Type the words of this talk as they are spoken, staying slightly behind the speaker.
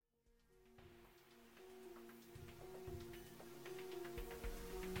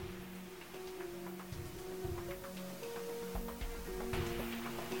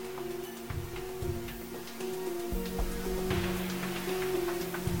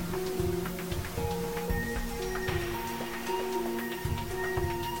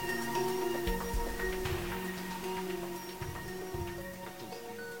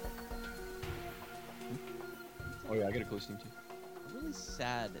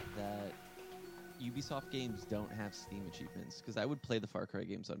bad that Ubisoft games don't have Steam achievements, because I would play the Far Cry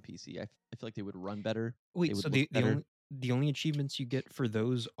games on PC. I feel like they would run better. They Wait, would so look better. the only achievements you get for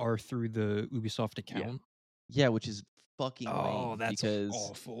those are through the Ubisoft account? Yeah, which is fucking Oh, lame, that's because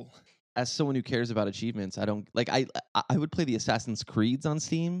awful. as someone who cares about achievements, I don't like. I would play the Assassin's Creeds on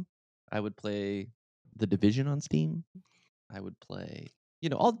Steam. I would play the Division on Steam. I would play,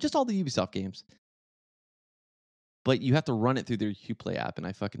 all the Ubisoft games. But you have to run it through their Uplay app, and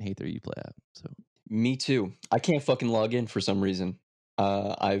I fucking hate their Uplay app. So Me too. I can't fucking log in for some reason.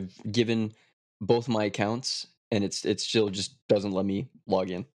 I've given both my accounts, and it still just doesn't let me log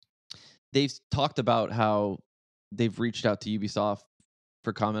in. they've talked about how they've reached out to Ubisoft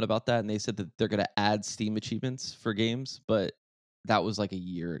for comment about that, and they said that they're going to add Steam achievements for games, but that was like a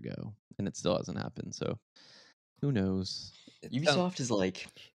year ago, and it still hasn't happened. So who knows? Ubisoft is like,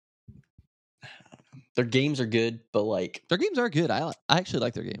 their games are good, but like Their games are good. I actually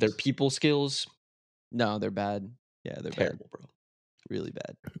like their games. their people skills, No, they're bad. Yeah, they're terrible, bad. bro. Really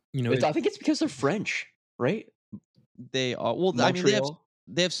bad. I think it's because they're French, right? They are. Well, I mean, Montreal.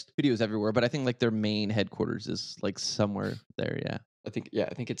 they have studios everywhere, but I think like their main headquarters is like somewhere there. Yeah. I think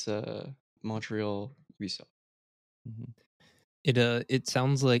it's Montreal Ubisoft. Mhm. It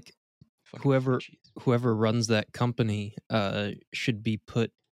sounds like Fucking whoever Frenchies. whoever runs that company should be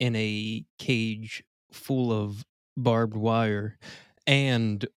put in a cage full of barbed wire.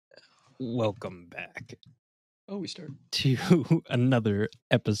 And welcome back Oh, we start. to another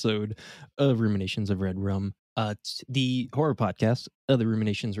episode of Ruminations of Red Rum, the horror podcast of the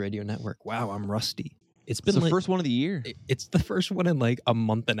Ruminations Radio Network. Wow, I'm rusty. It's It's been the first one of the year. It's the first one in like a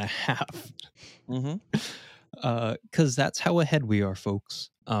month and a half. Mm-hmm. Because that's how ahead we are,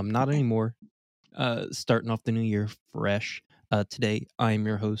 folks. Not anymore. Starting off the new year fresh. Today, I am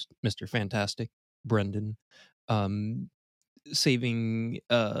your host, Mr. Fantastic, Brendan. Saving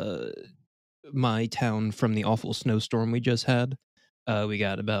my town from the awful snowstorm we just had. We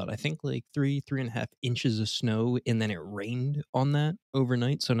got about, I think, like 3.5 inches of snow, and then it rained on that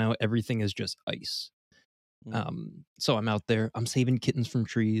overnight. So now everything is just ice. So I'm out there. I'm saving kittens from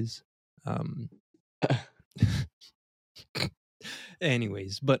trees.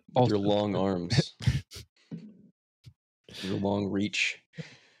 Anyways, but With also your long arms, your long reach.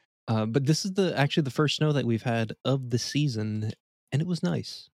 but this is actually the first snow that we've had of the season, and it was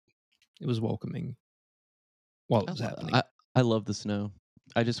nice. It was welcoming while it was happening. I love the snow.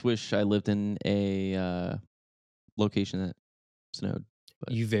 I just wish I lived in a location that snowed.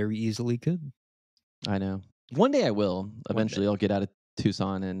 But You very easily could. I know. One day I will. Eventually, day. I'll get out of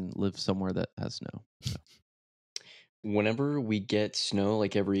Tucson and live somewhere that has snow. So. Whenever we get snow,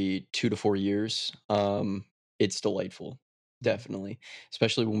 like every 2 to 4 years, it's delightful. Definitely.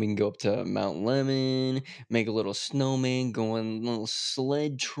 Especially when we can go up to Mount Lemon, make a little snowman, go on a little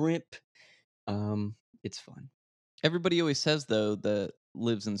sled trip. It's fun. Everybody always says, though, that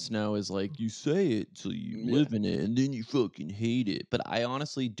lives in snow is like, you say it till you live in it, and then you fucking hate it. But I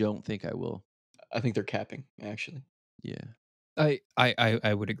honestly don't think I will. I think they're capping, actually. Yeah.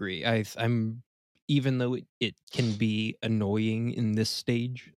 I would agree. I'm even though it can be annoying in this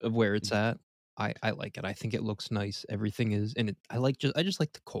stage of where it's at, I like it. I think it looks nice. Everything is, and I just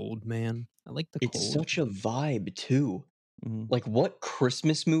like the cold, man. I like the It's cold. such a vibe, too. Mhm. Like, what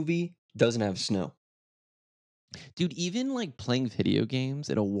Christmas movie doesn't have snow? Dude, even like playing video games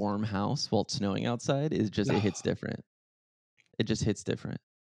in a warm house while it's snowing outside is just, it hits different. It just hits different.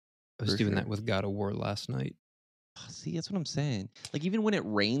 I was for doing sure. that with God of War last night. See, that's what I'm saying. Like, even when it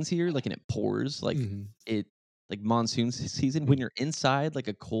rains here, like, and it pours, like it, like monsoon season, when you're inside, like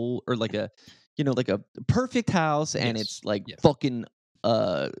a cold or like a, like a perfect house, and Yes. it's like Yeah. fucking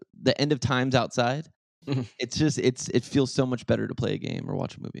the end of times outside. It's just it feels so much better to play a game or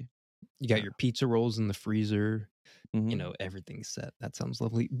watch a movie. You got your pizza rolls in the freezer. Mhm. Everything's set. That sounds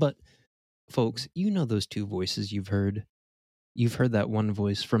lovely. But folks, those two voices you've heard. You've heard that one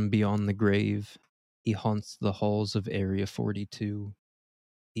voice from beyond the grave. He haunts the halls of Area 42.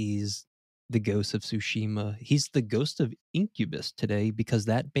 He's the ghost of Tsushima. He's the ghost of Incubus today because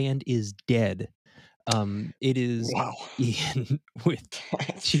that band is dead. It is Wow. Ian with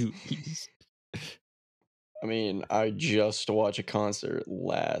two E's. I mean, I just watched a concert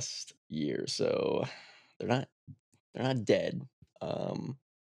last year, so they're not dead.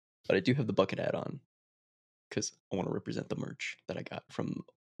 But I do have the bucket hat on because I want to represent the merch that I got from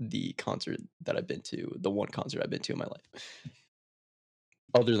the concert that I've been to, the one concert I've been to in my life,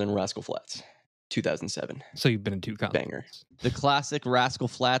 other than Rascal Flatts, 2007. So you've been in two concerts. Banger. The classic Rascal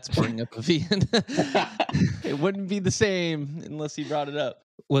Flatts bring up of Ian. It wouldn't be the same unless he brought it up.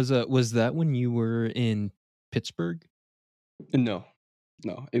 Was that when you were in Pittsburgh? No,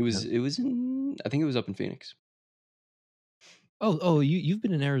 No, it was in, I think it was up in Phoenix. You've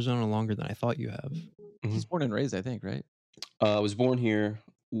been in Arizona longer than I thought you have. He's born and raised, I think, right? I was born here,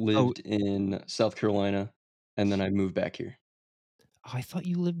 Oh, lived in South Carolina, and then I moved back here. I thought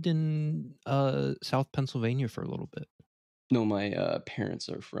you lived in South Pennsylvania for a little bit. No, my parents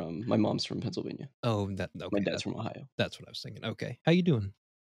are from. My mom's from Pennsylvania. Oh, My okay. dad's from Ohio. That's what I was thinking. Okay, how you doing?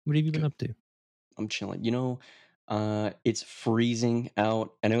 What have you been Good. up to? I'm chilling. It's freezing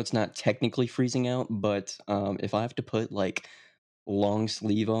out. I know it's not technically freezing out, but if I have to put like long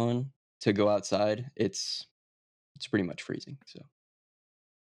sleeve on to go outside, it's pretty much freezing. So,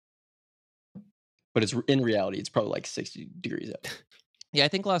 but it's in reality, it's probably like 60 degrees out. Yeah, I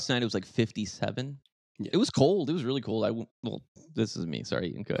think last night it was like 57. Yeah. It was cold. It was really cold. Well, this is me.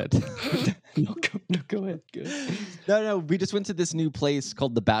 Sorry, Ian, go ahead. No, go ahead. Go ahead. No. We just went to this new place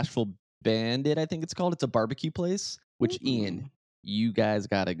called the Bashful Bandit, I think it's called. It's a barbecue place, which, Ian, you guys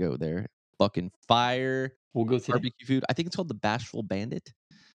got to go there. Fucking fire We'll go today. barbecue food. I think it's called the Bashful Bandit.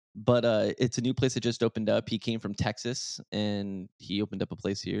 But it's a new place that just opened up. He came from Texas, and he opened up a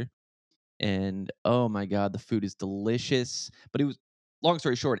place here. And, oh my god, the food is delicious. But it was long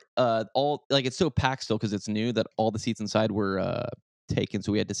story short, all like, it's so packed still because it's new that all the seats inside were taken,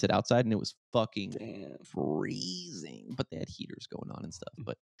 so we had to sit outside, and it was fucking Damn. freezing. But they had heaters going on and stuff.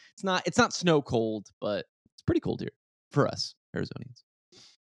 But it's not snow cold, but it's pretty cold here for us Arizonians.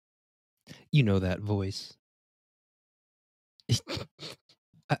 You know that voice.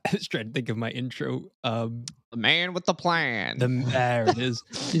 I was trying to think of my intro. The man with the plan. There it is.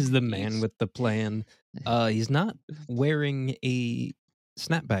 He's the man Jeez. with the plan. He's not wearing a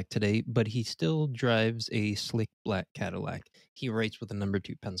snapback today, but he still drives a slick black Cadillac. He writes with a number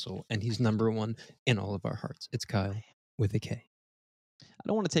 2 pencil, and he's number 1 in all of our hearts. It's Kyle with a K. I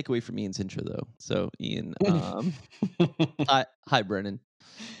don't want to take away from Ian's intro though. So Ian, hi Brennan.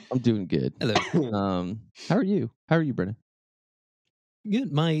 I'm doing good. Hello. How are you? How are you, Brennan?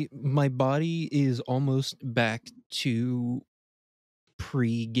 Good. My body is almost back to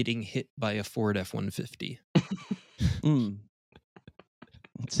pre getting hit by a Ford F-150.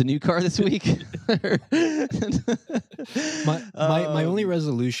 It's a new car this week. My only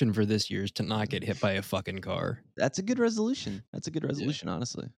resolution for this year is to not get hit by a fucking car. That's a good resolution.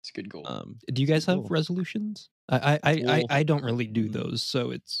 Honestly. It's a good goal. Do you guys have cool. resolutions? I don't really do Mm. those, so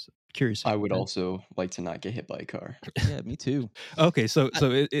it's curious. I would also like to not get hit by a car. Yeah, me too. Okay, so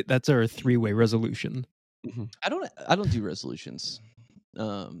that's our 3-way resolution. I don't do resolutions.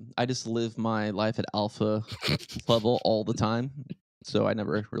 I just live my life at alpha level all the time. So I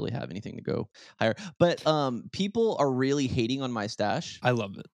never really have anything to go higher. But people are really hating on my stash. I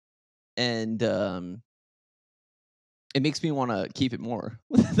love it. And it makes me want to keep it more.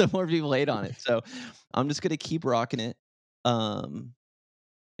 The more people hate on it. So I'm just gonna keep rocking it. And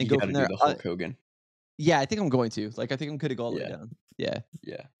You go gotta from do there. the Hulk Hogan. Yeah, I think I'm going to. Like, I think I'm gonna go all the way down. Yeah.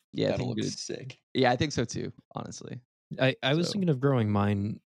 Yeah. I That'll think I'm look gonna, sick. yeah, I think so too, honestly. I was thinking of growing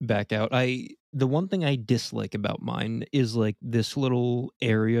mine back out. The one thing I dislike about mine is like this little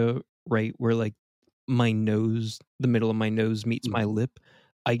area right where like my nose, the middle of my nose meets my lip.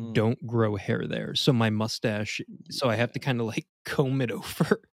 I don't grow hair there, so my mustache. So I have to kind of like comb it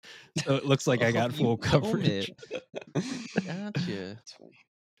over, so it looks like I got full coverage. Gotcha.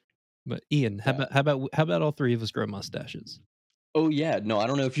 But Ian, how about all 3 of us grow mustaches? Oh yeah, no, I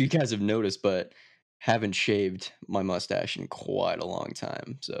don't know if you guys have noticed, but haven't shaved my mustache in quite a long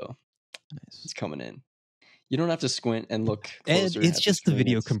time, so Nice. it's coming in. You don't have to squint and look And closer. it's just the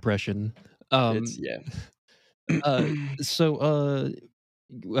video It's compression. it's yeah. So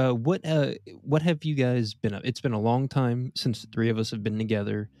what have you guys been up? It's been a long time since the 3 of us have been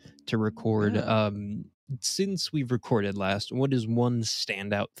together to record. Yeah. Since we've recorded last, what is one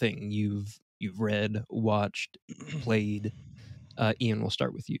standout thing you've read, watched, played? Ian, we'll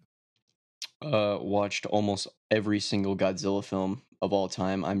start with you. Watched almost every single Godzilla film of all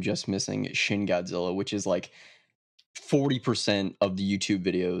time. I'm just missing Shin Godzilla, which is like 40% of the YouTube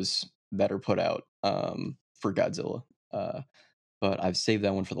videos that are put out for Godzilla. But I've saved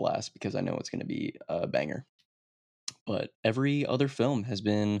that one for the last because I know it's going to be a banger. But every other film has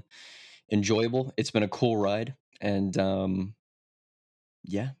been enjoyable. It's been a cool ride, and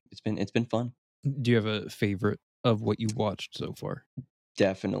yeah, it's been fun. Do you have a favorite of what you've watched so far?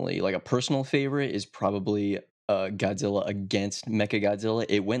 Definitely, like a personal favorite is probably Godzilla against Mechagodzilla.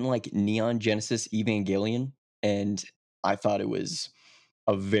 It went like Neon Genesis Evangelion, and I thought it was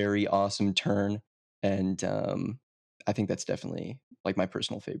a very awesome turn, and I think that's definitely like my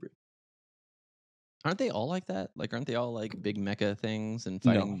personal favorite. Aren't they all like that? Like, aren't they all like big mecha things and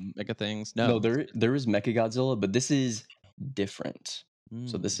No. fighting mecha things? No, No. there is Mechagodzilla, but this is different.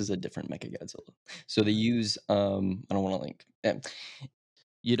 So this Mm. is a different Mechagodzilla. So they use I don't want to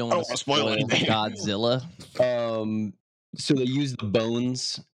You don't I want don't to want to spoil spoil anything. Godzilla. So they use the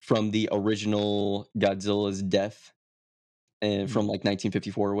bones from the original Godzilla's death, and from like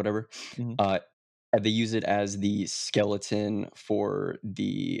 1954 or whatever. Mhm. They use it as the skeleton for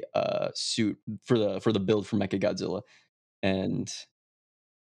the suit for the build for Mechagodzilla, and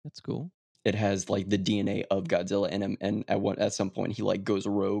That's cool. it has like the DNA of Godzilla in him. And at some point he like goes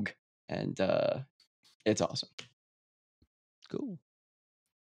rogue, and it's awesome. Cool.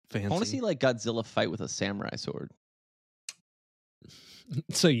 Fancy. I want to see like Godzilla fight with a samurai sword.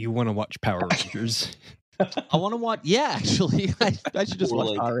 So you want to watch Power Rangers? I want to watch. Yeah, actually, I should just Or watch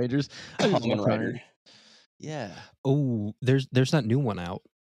like Power Rangers. I should just Kamen watch Power Rider. Rangers. Yeah. Oh, there's that new one out.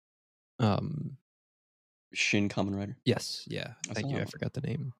 Shin Kamen Rider. Yes, yeah. I Thank saw you. I that. forgot the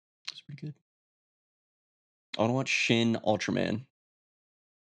name. It's pretty good. I want to watch Shin Ultraman.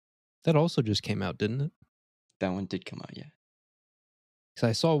 That also just came out, didn't it? That one did come out, yeah. Because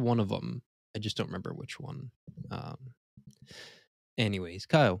I saw one of them. I just don't remember which one. Anyways,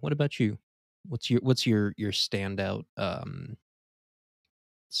 Kyle, what about you? What's your standout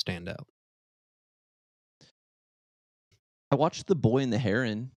standout? I watched The Boy and the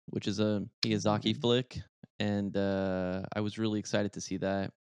Heron, which is a Miyazaki flick, and I was really excited to see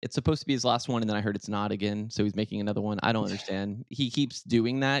that. It's supposed to be his last one, and then I heard it's not again, so he's making another one. I don't understand. He keeps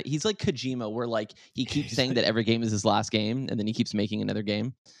doing that. He's like Kojima, where like he keeps He's saying like- that every game is his last game, and then he keeps making another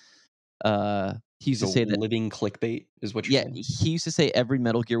game. He used So to say that. living clickbait is what you're Yeah, saying? he used to say every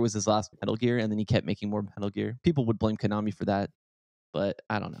Metal Gear was his last Metal Gear, and then he kept making more Metal Gear. People would blame Konami for that, but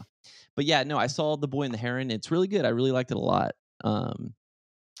I don't know. But yeah, no, I saw The Boy and the Heron. It's really good. I really liked it a lot.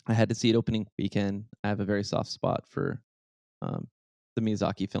 I had to see it opening weekend. I have a very soft spot for the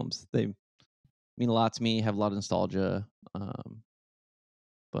Miyazaki films. They mean a lot to me. Have a lot of nostalgia.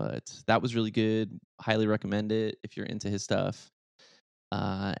 But that was really good. Highly recommend it if you're into his stuff.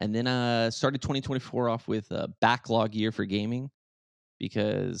 And then started 2024 off with a backlog year for gaming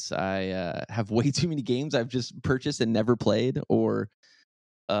because I have way too many games I've just purchased and never played, or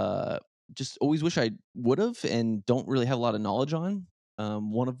just always wish I would have and don't really have a lot of knowledge on.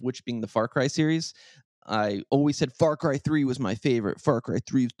 One of which being the Far Cry series. I always said Far Cry 3 was my favorite. Far Cry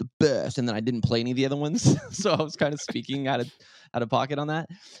 3 is the best, and then I didn't play any of the other ones, so I was kind of speaking out of pocket on that.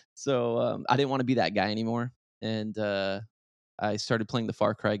 So I didn't want to be that guy anymore, and I started playing the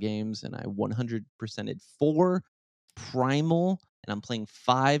Far Cry games, and I 100%ed 4 Primal, and I'm playing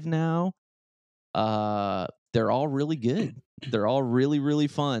 5 now. They're all really good. They're all really, really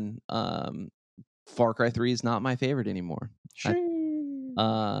fun. Far Cry 3 is not my favorite anymore.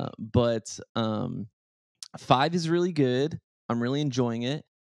 But 5 is really good. I'm really enjoying it.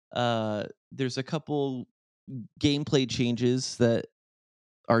 There's a couple gameplay changes that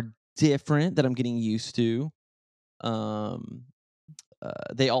are different that I'm getting used to.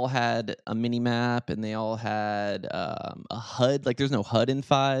 They all had a mini map, and they all had a HUD. Like there's no HUD in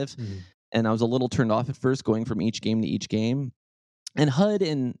 5, and I was a little turned off at first going from each game to each game. And HUD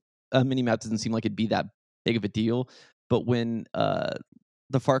and a mini map doesn't seem like it'd be that big of a deal, but when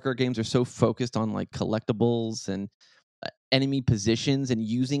the Far Cry games are so focused on like collectibles and enemy positions and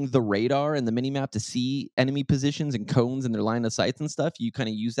using the radar and the minimap to see enemy positions and cones and their line of sights and stuff, you kind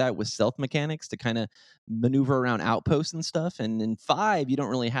of use that with stealth mechanics to kind of maneuver around outposts and stuff. And in 5, you don't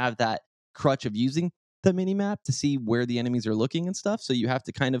really have that crutch of using the minimap to see where the enemies are looking and stuff. So you have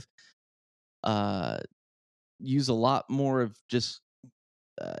to kind of use a lot more of just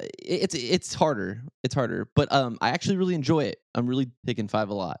it's harder. It's harder, but I actually really enjoy it. I'm really picking 5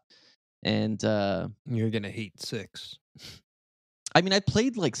 a lot, and You're gonna hate 6. I mean, I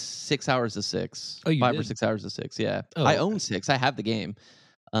played like 6 hours of 6, Oh, you 5 or did? 6 hours of 6. Yeah, Oh, I okay. own 6. I have the game.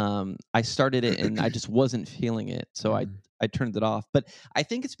 I started it and I just wasn't feeling it, so I turned it off. But I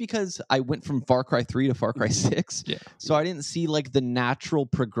think it's because I went from Far Cry 3 to Far Cry 6, Yeah. so I didn't see like the natural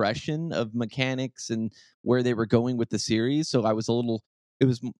progression of mechanics and where they were going with the series. So I was a little. It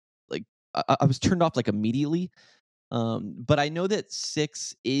was like I was turned off like immediately. But I know that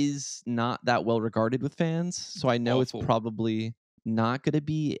 6 is not that well regarded with fans, so I know it's Awful. probably not going to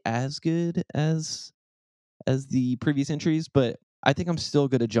be as good as the previous entries. But I think I'm still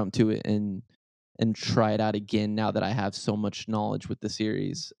going to jump to it and try it out again now that I have so much knowledge with the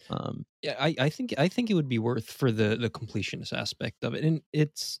series. Yeah, I think it would be worth for the completionist aspect of it, and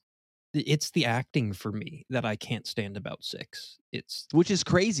it's the acting for me that I can't stand about 6. It's Which is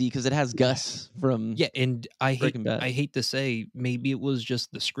crazy because it has Gus from yeah, and Breaking Bad. I hate to say maybe it was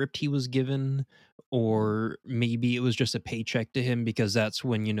just the script he was given, or maybe it was just a paycheck to him because that's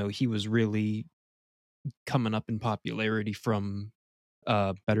when he was really coming up in popularity from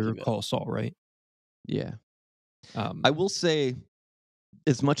Better female. Call Saul, right? Yeah. Um, I will say,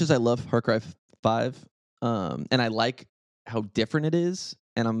 as much as I love Far Cry 5, and I like how different it is,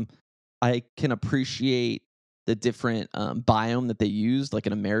 and I can appreciate the different biome that they used, like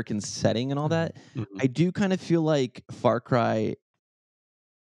an American setting and all Mhm. that. Mhm. I do kind of feel like Far Cry,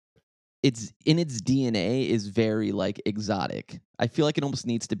 it's in its DNA is very like exotic. I feel like it almost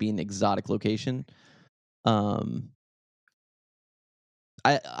needs to be an exotic location. Um,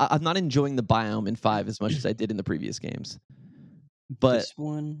 I'm not enjoying the biome in 5 as much as I did in the previous games, but This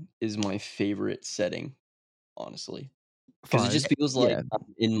one is my favorite setting, honestly, because it 5. just feels like yeah,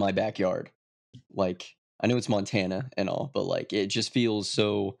 I'm in my backyard. Like, I know it's Montana and all, but, like, it just feels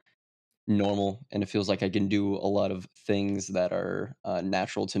so normal, and it feels like I can do a lot of things that are,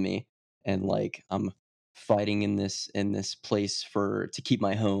 natural to me, and, like, I'm fighting in this place for to keep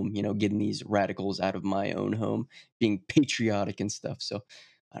my home, getting these radicals out of my own home, being patriotic and stuff, so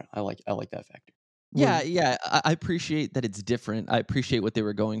I like that factor. yeah, Was yeah. I appreciate that it's different. I appreciate what they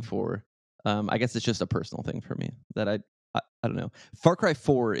were going for. I guess it's just a personal thing for me that I don't know. Far Cry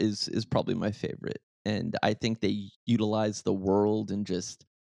 4 is probably my favorite, and I think they utilize the world and just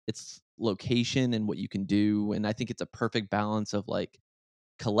its location and what you can do, and I think it's a perfect balance of like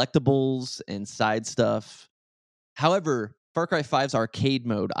collectibles and side stuff. However, Far Cry 5's arcade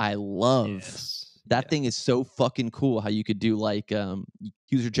mode, I love. yes, That yes. thing is so fucking cool how you could do like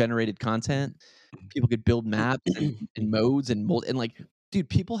user generated content. People could build maps and Mhm. modes and like dude,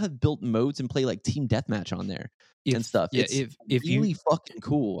 people have built modes and play like team deathmatch on there and If stuff. yeah, It's if you really fucking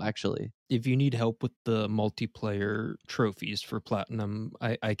cool actually. if you need help with the multiplayer trophies for platinum,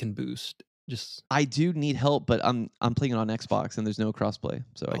 I can boost. Just I do need help, but I'm playing it on Xbox and there's no crossplay,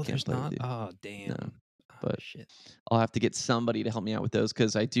 so I oh, can't there's play with not. you. Oh, No. damn. Oh But shit. I'll have to get somebody to help me out with those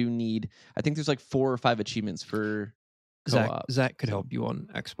because I do need. I think there's like 4 or 5 achievements for Zach co-op. Zach could So, help you on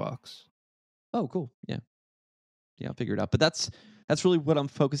Xbox. oh, cool. Yeah, yeah, I'll figure it out. But that's really what I'm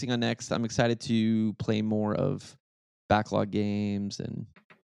focusing on next. I'm excited to play more of backlog games and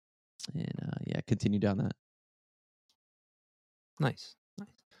yeah, continue down that. Nice. Nice.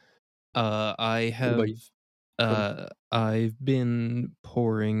 I What about have you? Go ahead. I've been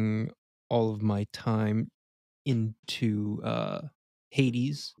pouring all of my time into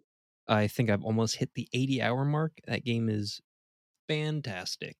Hades. I think I've almost hit the 80-hour mark. That game is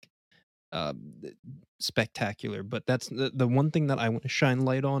fantastic. Th- Spectacular, but that's the one thing that I want to shine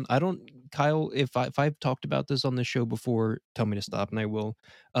light on. I don't, Kyle, if I've talked about this on the show before, tell me to stop and I will.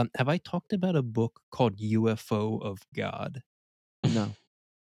 Have I talked about a book called UFO of God? No.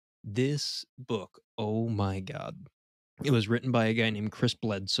 This book, oh my god. It was written by a guy named Chris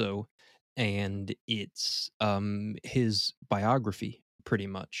Bledsoe, and it's his biography pretty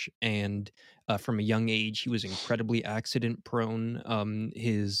much. And from a young age, he was incredibly accident prone.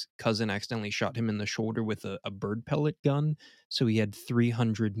 His cousin accidentally shot him in the shoulder with a bird pellet gun, so he had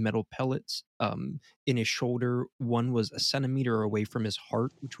 300 metal pellets in his shoulder. One was a centimeter away from his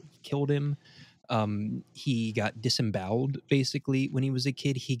heart, which would have killed him. He got disemboweled basically when he was a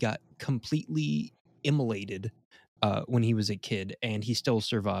kid. He got completely immolated when he was a kid, and he still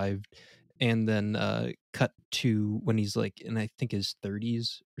survived. And then cut to when he's like in I think his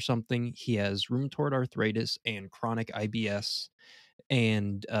 30s or something. He has rheumatoid arthritis and chronic IBS,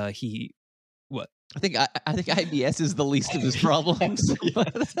 and he what? I think IBS is the least of his problems. Yeah.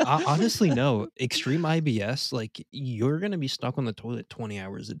 But Honestly, no. Extreme IBS, like you're gonna be stuck on the toilet 20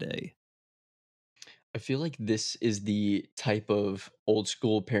 hours a day. I feel like this is the type of old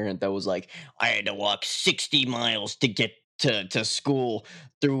school parent that was like, I had to walk 60 miles to get to school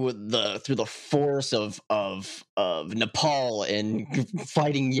through the forest of Nepal and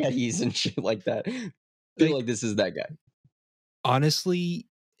fighting yetis and shit like that. Feel Like like this is that guy. honestly,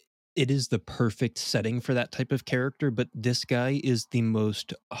 it is the perfect setting for that type of character, but this guy is the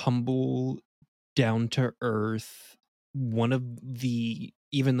most humble, down to earth, one of the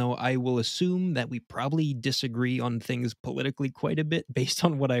even though I will assume that we probably disagree on things politically quite a bit based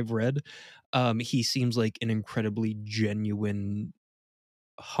on what I've read, he seems like an incredibly genuine,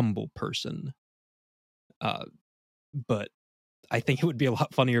 humble person. Uh, but I think it would be a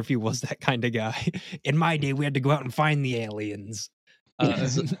lot funnier if he was that kind of guy. In my day, we had to go out and find the aliens. Uh,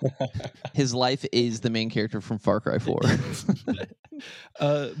 his life is the main character from Far Cry 4.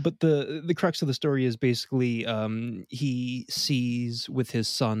 but the crux of the story is basically he sees with his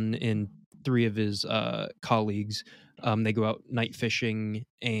son and three of his colleagues. They go out night fishing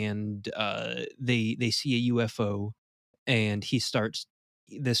and they see a UFO, and he starts.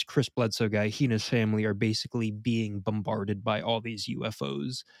 This Chris Bledsoe guy, he and his family are basically being bombarded by all these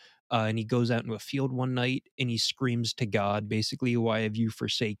UFOs. and he goes out into a field one night and he screams to God, basically, "Why have you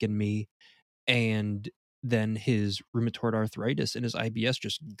forsaken me?" And then his rheumatoid arthritis and his IBS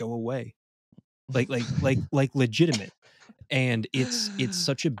just go away, like legitimate. And it's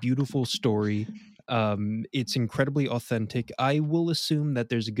such a beautiful story. It's incredibly authentic. I will assume that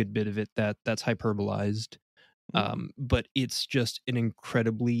there's a good bit of it that's hyperbolized, but it's just an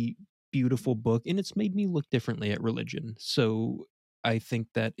incredibly beautiful book, and it's made me look differently at religion. So I think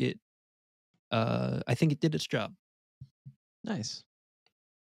that I think it did its job. Nice.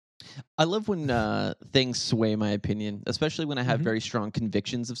 I love when things sway my opinion, especially when I have Mhm. very strong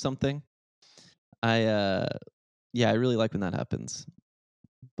convictions of something. Yeah, I really like when that happens.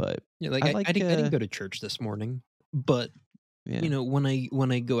 But Yeah, like I I like didn't go to church this morning, but yeah. when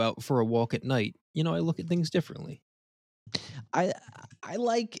I go out for a walk at night, I look at things differently. I I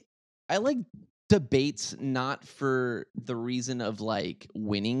like I like debates not for the reason of like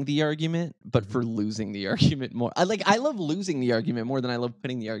winning the argument, but Mhm. for losing the argument more. I love losing the argument more than I love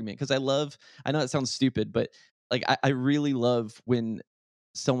winning the argument because I know it sounds stupid, but like I really love when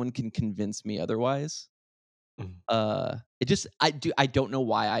someone can convince me otherwise. Mhm. It just I don't know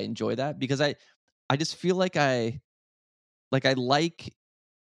why I enjoy that because I just feel like I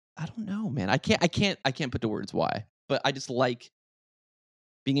don't know, man. I can't put to words why, but I just like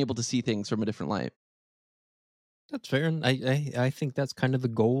being able to see things from a different light. That's fair, and I think that's kind of the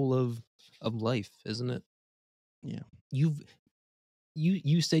goal of life, isn't it? Yeah. You've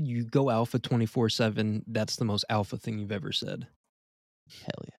you said you go alpha 24/7. That's the most alpha thing you've ever said.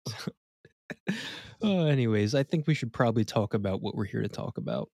 Hell yeah. Anyways, I think we should probably talk about what we're here to talk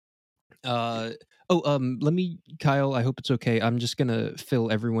about. Uh let me, Kyle, I hope it's okay. I'm just gonna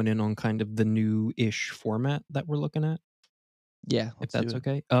fill everyone in on kind of the new-ish format that we're looking at, Yeah, if let's do that's it.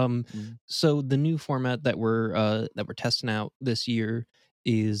 okay. Mhm. So the new format that we're testing out this year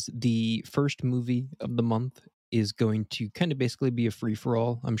is the first movie of the month is going to kind of basically be a free for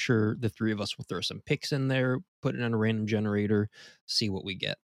all. I'm sure the three of us will throw some picks in there, put it in a random generator, see what we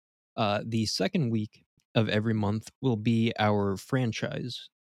get. The second week of every month will be our franchise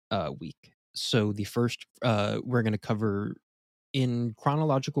week. So the first we're going to cover in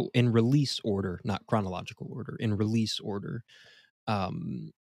release order, not chronological order, in release order,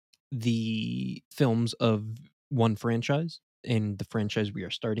 um, the films of one franchise. And the franchise we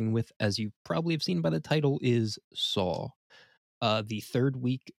are starting with, as you probably have seen by the title, is Saw. The third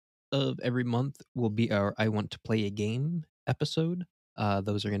week of every month will be our I Want to Play a Game episode.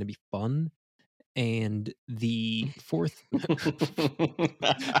 Those are going to be fun. And the fourth,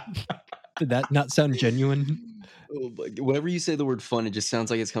 did that not sound genuine? Oh my whenever you say the word "fun," it just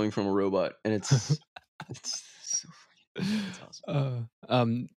sounds like it's coming from a robot, and it's so funny. It's awesome. uh,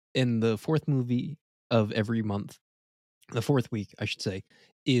 um, in the fourth movie of every month, the fourth week, I should say,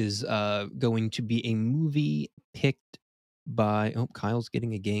 is going to be a movie picked by. Oh, Kyle's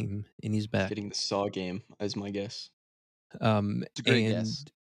getting a game and he's He's back. getting the Saw game as my guess. It's a great guess.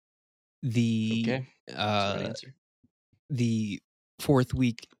 And the Okay, that's the right uh, answer. the fourth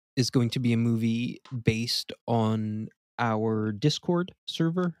week is going to be a movie based on our Discord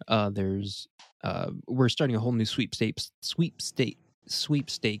server. There's we're starting a whole new sweepstakes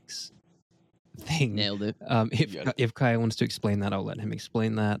thing. Nailed it. You got it. If Kyle wants to explain that, I'll let him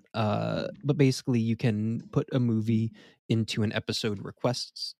explain that. But basically, you can put a movie into an episode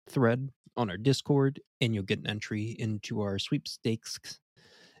requests thread on our Discord, and you'll get an entry into our sweepstakes.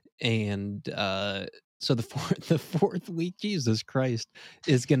 And so the fourth week, Jesus Christ,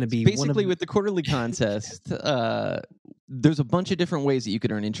 is going to So be one of basically, with the quarterly contest, there's a bunch of different ways that you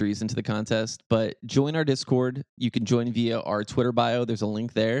could earn entries into the contest. But join our Discord. You can join via our Twitter bio. There's a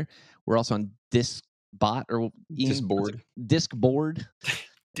link there. We're also on Discbot or Ian, what's it? Disboard. Discboard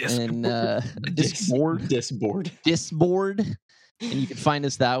and Discboard, Disboard. Disboard, and you can find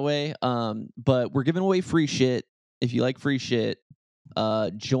us that way. But we're giving away free shit. If you like free shit,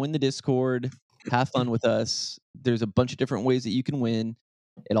 join the Discord. Have fun with us. There's a bunch of different ways that you can win.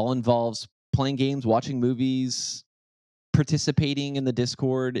 It all involves playing games, watching movies, participating in the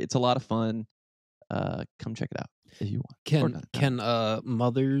Discord. It's a lot of fun. Come check it out if you want. Or Can not. can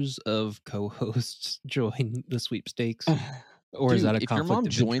mothers of co-hosts join the sweepstakes, or is that Dude, a if your mom conflict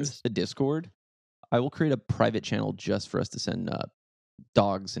of joins interest? the Discord, I will create a private channel just for us to send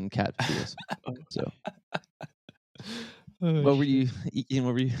dogs and cat videos. So, Oh, what were shit. you? Ian,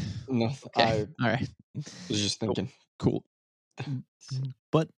 what were you? No, Okay, I all right, was just cool. thinking. Cool.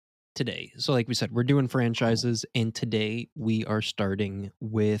 But today, so like we said, we're doing franchises, and today we are starting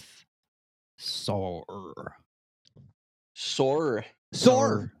with Saw. Sore.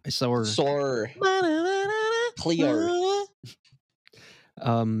 Soar. Saw. Sore. Clear.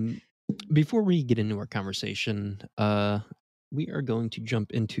 Before we get into our conversation, we are going to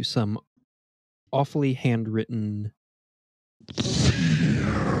jump into some awfully handwritten.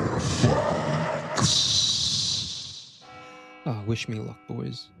 Wish me luck,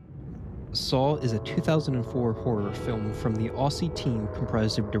 boys. Saw is a 2004 horror film from the Aussie team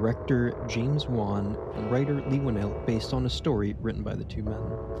comprised of director James Wan and writer Lee Winnell, based on a story written by the two men.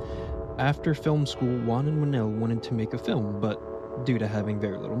 After film school, Wan and Winnell wanted to make a film, but due to having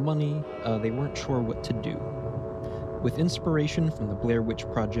very little money, they weren't sure what to do. With inspiration from the Blair Witch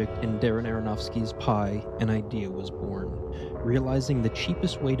Project and Darren Aronofsky's Pi, an idea was born. Realizing the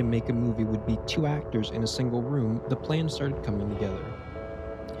cheapest way to make a movie would be two actors in a single room, the plan started coming together.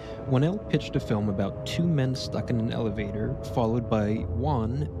 Winnell pitched a film about two men stuck in an elevator, followed by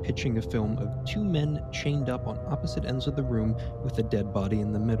Wan pitching a film of two men chained up on opposite ends of the room with a dead body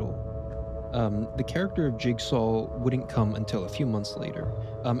in the middle. The character of Jigsaw wouldn't come until a few months later.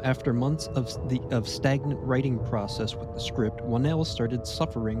 After months of stagnant writing process with the script, Winnell started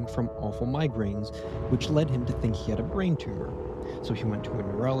suffering from awful migraines, which led him to think he had a brain tumor. So he went to a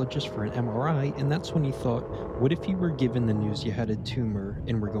neurologist for an MRI, and that's when he thought, what if you were given the news you had a tumor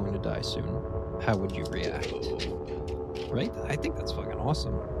and were going to die soon? How would you react? Right? I think that's fucking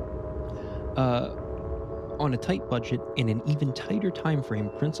awesome. On a tight budget and an even tighter time frame,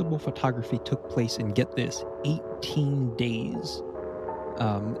 principal photography took place in, get this, 18 days.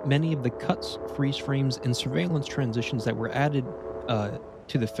 Many of the cuts, freeze frames, and surveillance transitions that were added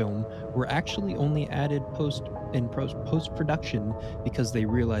to the film were actually only added post-production because they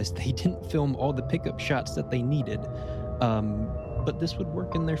realized they didn't film all the pickup shots that they needed. But this would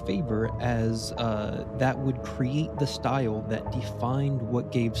work in their favor, as that would create the style that defined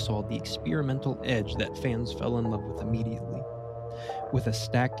what gave Saw the experimental edge that fans fell in love with immediately. With a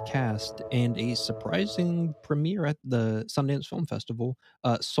stacked cast and a surprising premiere at the Sundance Film Festival,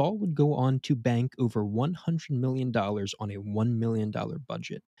 Saw would go on to bank over $100 million on a $1 million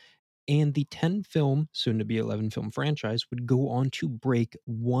budget. And the 10-film, soon to be 11-film franchise would go on to break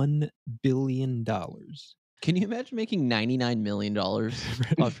 $1 billion. Can you imagine making $99 million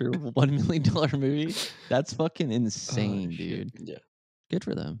off your $1 million movie? That's fucking insane, dude. Yeah. Good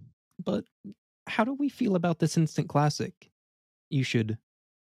for them. But how do we feel about this instant classic? You should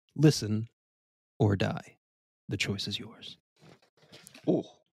listen or die. The choice is yours. Oh,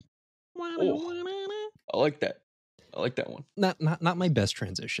 I like that. I like that one. Not my best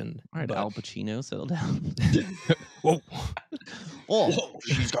transition. All right, but... Al Pacino, settle down. Whoa. Oh,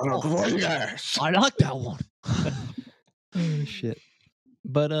 she's got a great ass. I like that one. Oh, shit.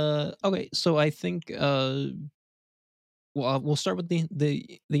 But okay, so I think we'll start with the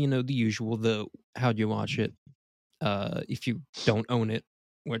the usual, the how'd you watch it? If you don't own it,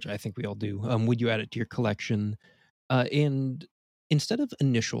 which I think we all do, would you add it to your collection? And instead of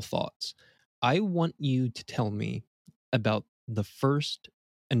initial thoughts, I want you to tell me about the first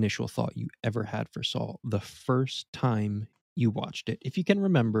initial thought you ever had for Saw, the first time you watched it, if you can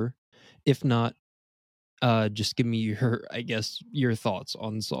remember. If not, just give me your thoughts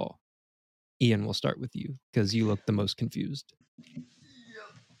on Saw. Ian, we'll start with you because you look the most confused.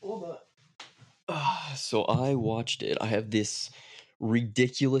 Hold on. So I watched it. I have this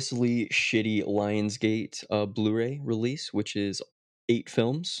ridiculously shitty Lionsgate Blu-ray release, which is 8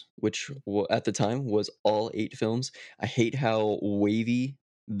 films, which at the time was all 8 films. I hate how wavy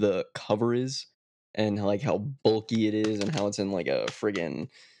the cover is, and like how bulky it is, and how it's in like a friggin'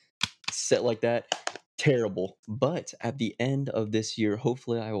 set like that. Terrible. But at the end of this year,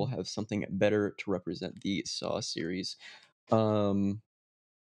 hopefully I will have something better to represent the Saw series.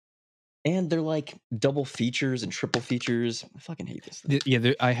 And they're like double features and triple features. I fucking hate this thing.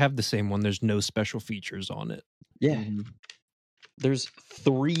 Yeah, I have the same one. There's no special features on it. Yeah. Mm-hmm. There's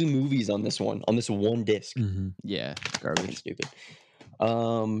 3 movies on this one disc. Mm-hmm. Yeah, Fucking garbage. stupid.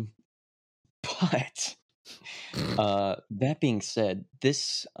 But that being said,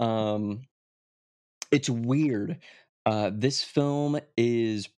 this it's weird. This film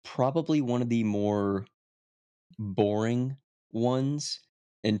is probably one of the more boring ones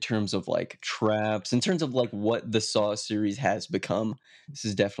in terms of like traps, in terms of like what the Saw series has become. This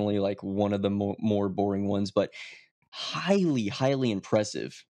is definitely like one of the more boring ones, but highly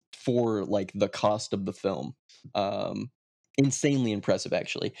impressive for like the cost of the film. Insanely impressive,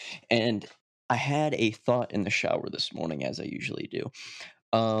 actually. And I had a thought in the shower this morning, as I usually do.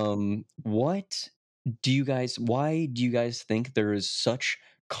 Why do you guys think there is such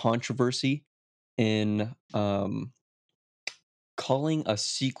controversy in calling a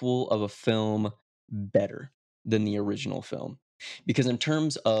sequel of a film better than the original film? Because in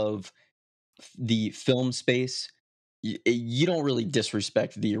terms of the film space, you don't really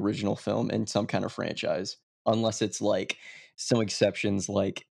disrespect the original film in some kind of franchise unless it's like some exceptions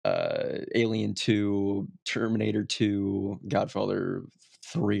like Alien 2, Terminator 2, Godfather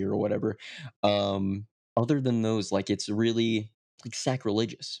 3 or whatever. Other than those, like it's really like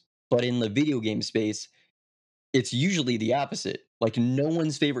sacrilegious. But in the video game space, it's usually the opposite. Like no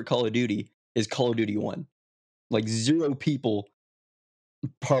one's favorite Call of Duty is Call of Duty 1. Like 0 people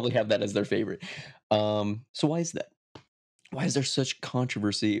probably have that as their favorite. So why is that? Why is there such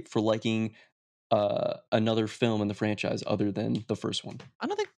controversy for liking another film in the franchise other than the first one? I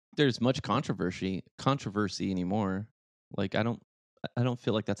don't think there's much controversy anymore. Like I don't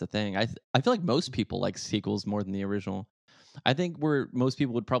feel like that's a thing. I feel like most people like sequels more than the original. I think where most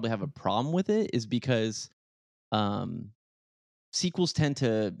people would probably have a problem with it is because um sequels tend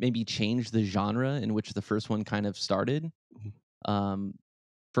to maybe change the genre in which the first one kind of started. Mhm. Um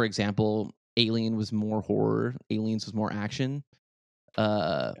for example, Alien was more horror, Aliens was more action.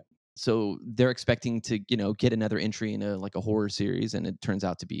 Uh, so they're expecting to, get another entry in a like a horror series, and it turns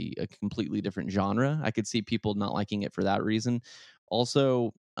out to be a completely different genre. I could see people not liking it for that reason.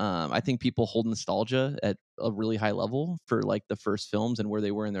 Also, I think people hold nostalgia at a really high level for like the first films and where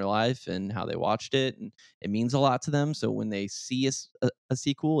they were in their life and how they watched it, and it means a lot to them. So when they see a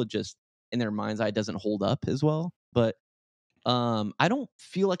sequel, it just in their mind's eye doesn't hold up as well. But I don't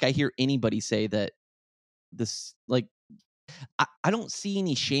feel like I hear anybody say that this like I don't see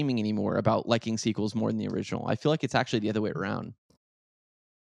any shaming anymore about liking sequels more than the original. I feel like it's actually the other way around.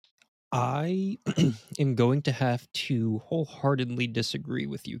 I am going to have to wholeheartedly disagree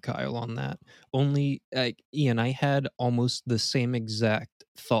with you, Kyle, on that. Only, Ian, I had almost the same exact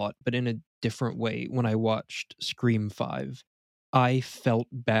thought, but in a different way when I watched Scream 5. I felt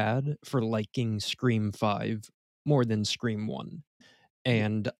bad for liking Scream 5 more than Scream 1. Yeah.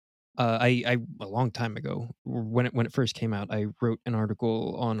 And I a long time ago when it first came out, I wrote an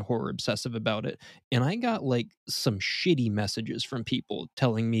article on Horror Obsessive about it, and I got like some shitty messages from people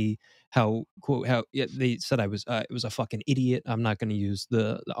telling me how quote how yeah, they said I was it was a fucking idiot. I'm not going to use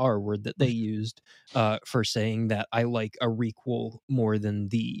the R word that they used for saying that I like a requel more than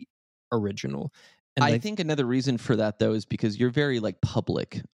the original, and I I think another reason for that though is because you're very like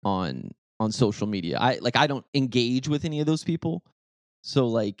public on social media. I don't engage with any of those people. So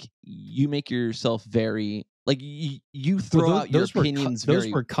like you make yourself very like you well throw out your opinions those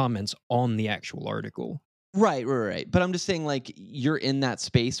very were comments on the actual article. right. But I'm just saying like you're in that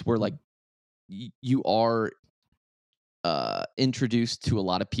space where like you are introduced to a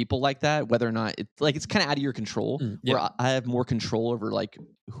lot of people like that, whether or not it's kind of out of your control. Where Yeah, I have more control over like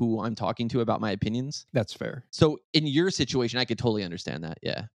who I'm talking to about my opinions. that's fair. So in your situation, I could totally understand that.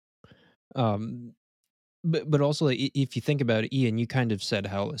 Yeah. Um, but also like, if you think about it, Ian, you kind of said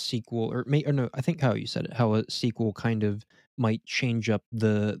how a sequel, or no, I think how you said it, how a sequel kind of might change up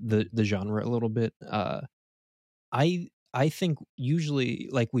the genre a little bit. I think usually,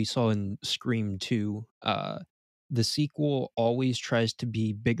 like we saw in Scream 2, the sequel always tries to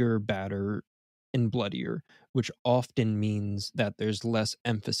be bigger, badder, and bloodier, which often means that there's less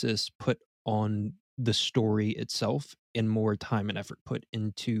emphasis put on the story itself and more time and effort put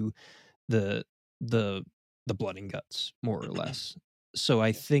into the the the blood and guts, more or less. So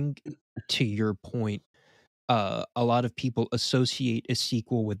I think to your point, a lot of people associate a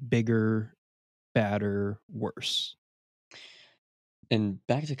sequel with bigger, badder, worse. And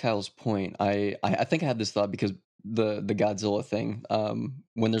back to Kyle's point, I think I had this thought because the Godzilla thing,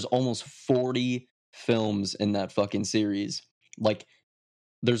 when there's almost 40 films in that fucking series, like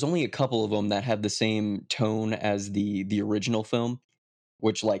there's only a couple of them that have the same tone as the original film,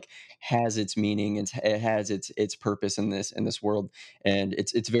 which like has its meaning and it has its purpose in this world, and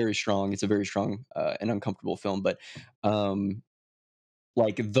it's very strong. It's a very strong and uncomfortable film, but um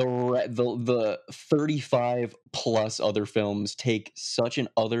like the 35 plus other films take such an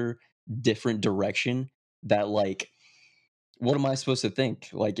other different direction that like what am I supposed to think?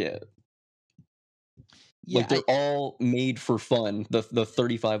 Yeah. Like they're all made for fun. The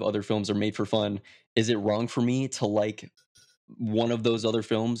 35 other films are made for fun. Is it wrong for me to like one of those other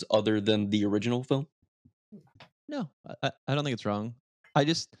films other than the original film? No, I don't think it's wrong. I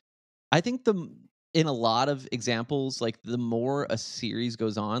think in a lot of examples, like the more a series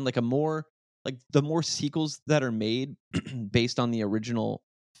goes on, like the more sequels that are made based on the original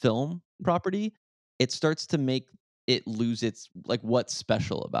film property, it starts to make it lose its like what's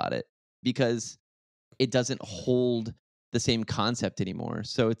special about it because it doesn't hold the same concept anymore.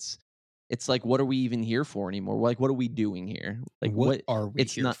 So it's like what are we even here for anymore? Like what are we doing here? Like What what are we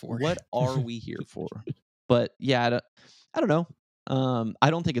it's here not for? what are we here for? But yeah, I don't know. I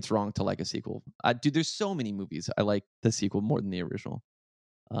don't think it's wrong to like a sequel. Dude, there's so many movies I like the sequel more than the original.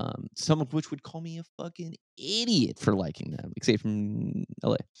 Some of which would call me a fucking idiot for liking them, except from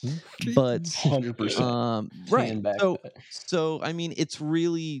LA. But 100%. right. Stand back So that. so I mean, it's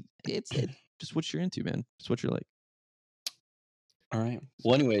really it's just what you're into, man. It's what you're like. All right.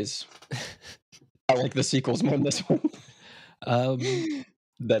 Well, anyways, I like the sequels more than this one. Um,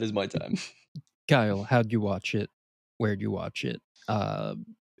 That is my time. Kyle, how'd you watch it? Where'd you watch it?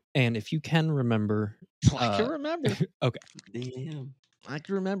 And if you can remember, I can remember. okay, Damn. I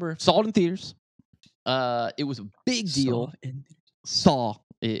can remember. Saw it in theaters. It was a big deal. Saw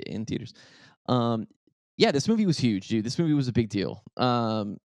it in theaters. Yeah, this movie was huge, dude. This movie was a big deal.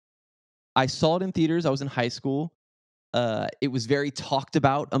 I saw it in theaters. I was in high school. It was very talked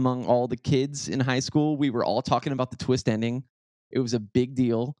about among all the kids in high school. We were all talking about the twist ending. It was a big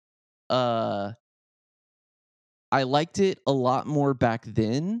deal. I liked it a lot more back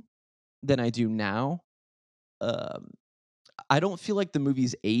then than I do now. Um, I don't feel like the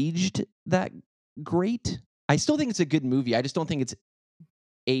movie's aged that great. I still think it's a good movie. I just don't think it's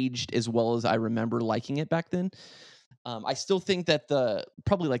aged as well as I remember liking it back then. I still think that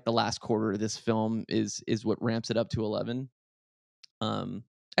probably like the last quarter of this film is what ramps it up to 11. I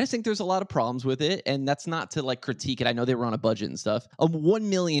just think there's a lot of problems with it, and that's not to like critique it. I know they were on a budget and stuff. $1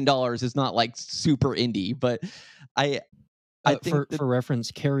 million is not like super indie, but I think that for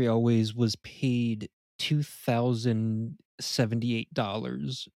reference, Carrie Always was paid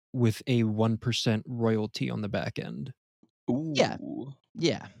 $2,078 with a 1% royalty on the back end. yeah, Ooh.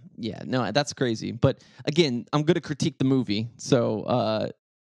 yeah, no, that's crazy. But again, I'm going to critique the movie, so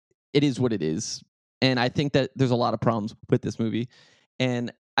it is what it is. And I think that there's a lot of problems with this movie.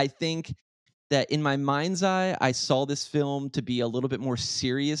 And I think that in my mind's eye, I saw this film to be a little bit more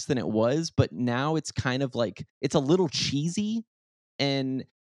serious than it was, but now it's kind of like it's a little cheesy, and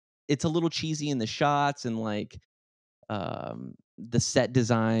it's a little cheesy in the shots and like the set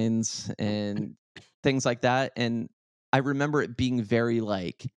designs and things like that. And I remember it being very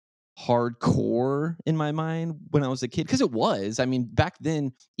like hardcore in my mind when I was a kid, because it was. I mean, back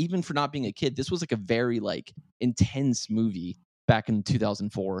then, even for not being a kid, this was like a very like intense movie back in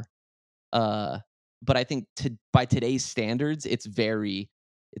 2004. Uh, but I think by today's standards, it's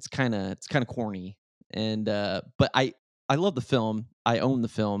kind of corny. And but I love the film. I own the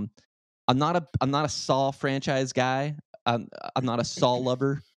film. I'm not a Saw franchise guy. I'm not a Saw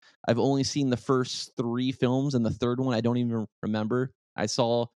lover. I've only seen the first 3 films, and the third one I don't even remember. I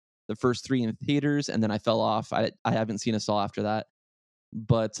saw the first 3 in theaters, and then I fell off. I haven't seen a Saw after that.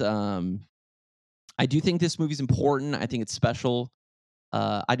 But I do think this movie's important. I think it's special.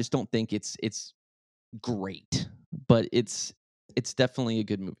 I just don't think it's great, but it's definitely a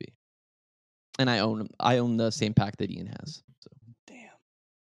good movie. And I own the same pack that Ian has. So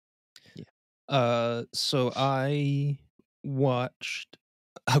Damn. So I watched.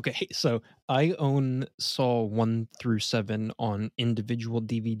 Okay, so I own Saw 1 through 7 on individual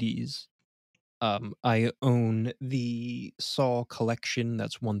DVDs. I own the Saw collection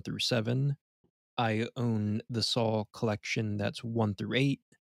that's 1 through 7. I own the Saw collection that's 1 through 8,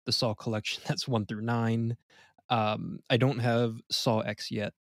 the Saw collection that's 1 through 9. I don't have Saw X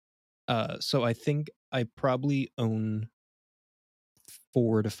yet. So I think I probably own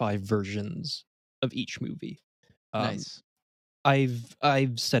 4 to 5 versions of each movie. Um, nice.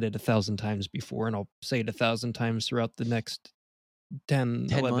 I've said it 1,000 times before, and I'll say it 1,000 times throughout the next 10,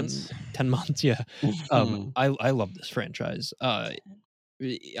 10 11, months. 10 months. Yeah. Mhm. I love this franchise. I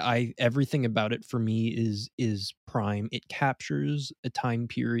everything about it for me is prime. It captures a time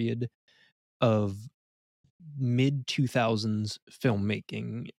period of mid 2000s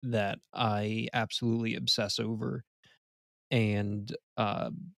filmmaking that I absolutely obsess over. And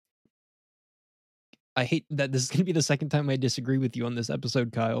I hate that this is going to be the second time I disagree with you on this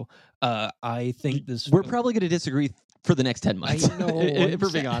episode, Kyle. I think this We're probably going to disagree for the next 10 I months. know. If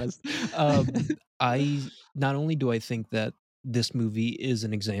we're being honest. I not only do I think that this movie is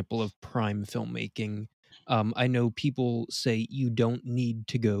an example of prime filmmaking. I know people say you don't need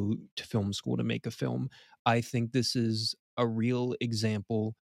to go to film school to make a film. I think this is a real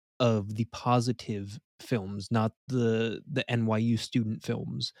example of the positive films, not the NYU student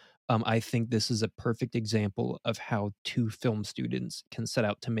films. I think this is a perfect example of how 2 film students can set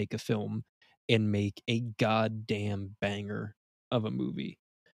out to make a film and make a goddamn banger of a movie.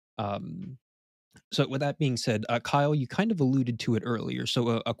 Um, so with that being said, Kyle, you kind of alluded to it earlier.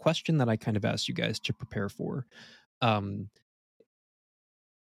 So a question that I kind of asked you guys to prepare for, um,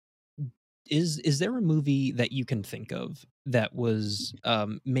 is there a movie that you can think of that was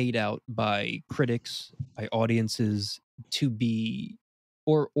made out by critics, by audiences, to be,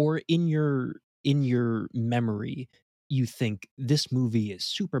 or in your memory, you think this movie is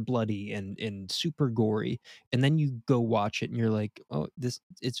super bloody and super gory, and then you go watch it and you're like, oh, this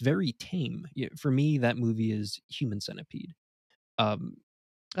it's very tame. Yeah, for me, that movie is Human Centipede. Um,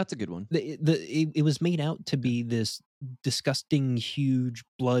 That's a good one. it was made out to be this disgusting, huge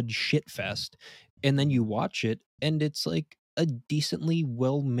blood shit fest, and then you watch it, and it's like a decently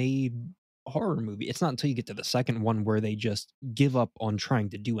well made horror movie. It's not until you get to the second one where they just give up on trying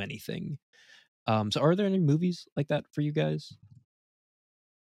to do anything. So are there any movies like that for you guys?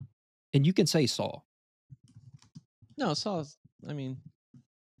 And you can say Saw. No, Saw's. I mean,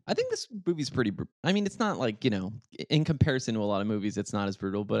 I think this movie's pretty. I mean, it's not like in comparison to a lot of movies, it's not as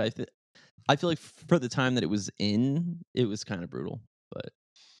brutal. But I feel like for the time that it was in, it was kind of brutal. But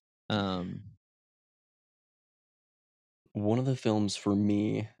um, One of the films for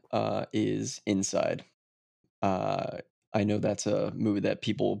me is Inside. Uh, I know that's a movie that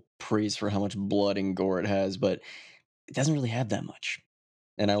people praise for how much blood and gore it has, but it doesn't really have that much.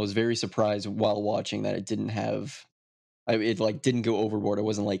 And I was very surprised while watching that it didn't have. It like didn't go overboard. It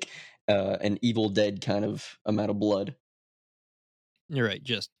wasn't like an Evil Dead kind of amount of blood. You're right,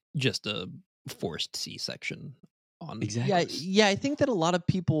 just a forced C-section on yeah, Exactly. purpose. yeah, I think that a lot of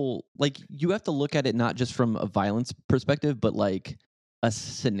people you have to look at it not just from a violence perspective, but like a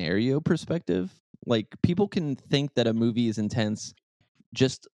scenario perspective. Like people can think that a movie is intense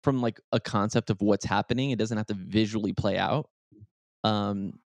just from like a concept of what's happening. It doesn't have to visually play out.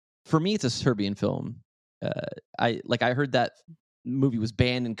 Um, for me, it's a Serbian film. Uh, I heard that movie was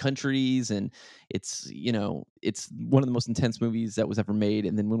banned in countries, and it's one of the most intense movies that was ever made.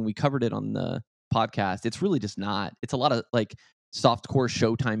 And then when we covered it on the podcast, it's really just not. It's a lot of like softcore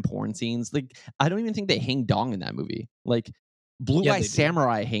Showtime porn scenes. Like I don't even think they hang dong in that movie. Like Blue Yeah, Eye they do.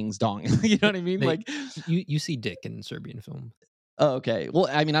 Samurai hangs dong. You know what I mean? They Like you see dick in Serbian film. oh, okay. Well,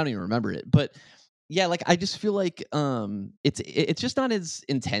 I mean, I don't even remember it, but yeah, like I just feel like it's just not as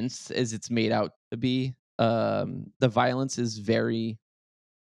intense as it's made out to be. The violence is very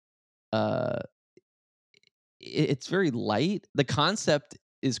uh it's very light. The concept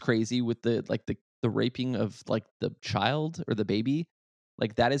is crazy with the raping of like the child or the baby.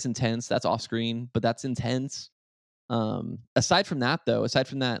 Like that is intense. That's off screen, but that's intense. Aside from that though, aside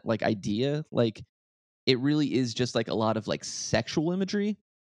from that like idea, like it really is just like a lot of like sexual imagery,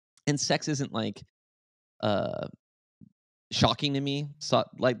 and sex isn't like uh shocking to me. So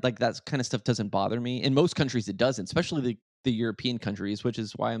like that kind of stuff doesn't bother me. In most countries it doesn't, especially the European countries, which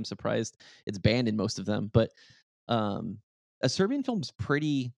is why I'm surprised it's banned in most of them. But um a Serbian film's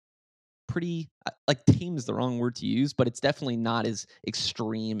pretty like tame is the wrong word to use, but it's definitely not as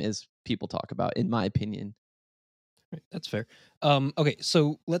extreme as people talk about, in my opinion. Right, that's fair. Okay,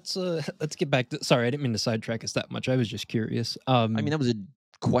 so let's get back to. Sorry, I didn't mean to sidetrack us that much. I was just curious. I mean, that was a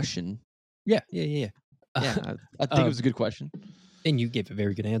question. Yeah, yeah, yeah, yeah. Yeah, I think it was a good question. And you gave a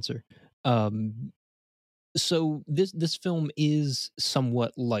very good answer. Um, so this film is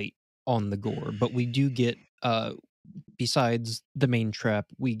somewhat light on the gore, but we do get besides the main trap,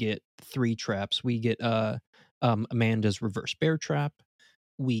 we get three traps. We get Amanda's reverse bear trap.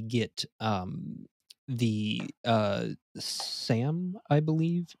 We get the Sam, I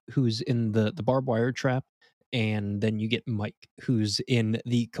believe, who's in the barbed wire trap, and then you get Mike, who's in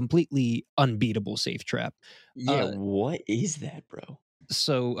the completely unbeatable safe trap. Yeah, Uh, what is that, bro?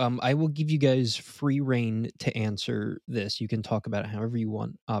 so I will give you guys free reign to answer this. You can talk about it however you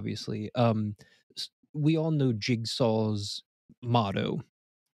want, obviously. We all know Jigsaw's motto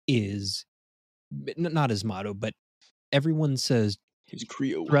is not his motto, but everyone says His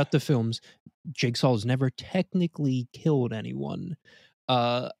Creo. throughout the films, Jigsaw's never technically killed anyone.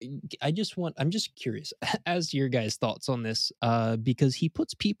 I'm just curious as to your guys' thoughts on this, because he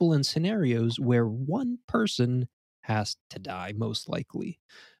puts people in scenarios where one person has to die, most likely.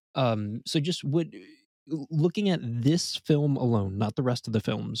 So just would looking at this film alone, not the rest of the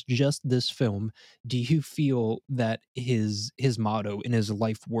films, just this film, do you feel that his motto in his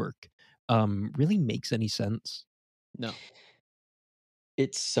life work really makes any sense? No.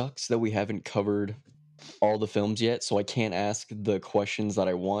 It sucks that we haven't covered all the films yet, so I can't ask the questions that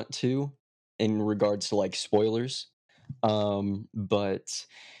I want to in regards to like spoilers. But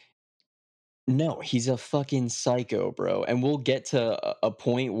no, he's a fucking psycho, bro. And we'll get to a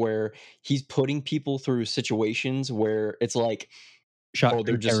point where he's putting people through situations where it's like, oh,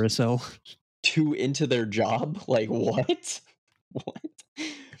 they're Shotgun just carousel. too into their job. Like what? What?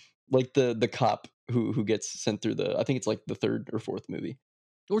 Like the cop who gets sent through the I think it's like the third or fourth movie.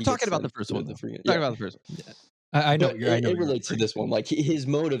 We're He gets talking about the sent first through one the though. free Talking yeah. about the first one. Yeah. I know But what you're I know it what you're relates to referring this to. one. Like his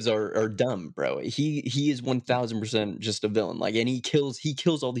motives are dumb, bro. He is 1000% just a villain. Like, and he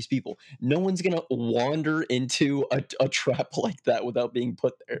kills all these people. No one's gonna wander into a trap like that without being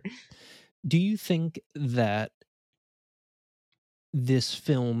put there. Do you think that this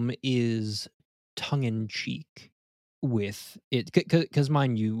film is tongue in cheek with it? Because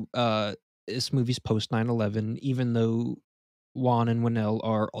mind you, this movie's post 9/11. Even though Juan and Winnell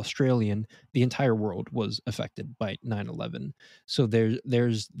are Australian, the entire world was affected by 9/11. So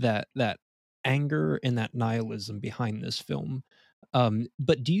there's that anger and that nihilism behind this film.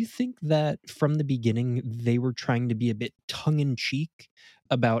 But do you think that from the beginning they were trying to be a bit tongue in cheek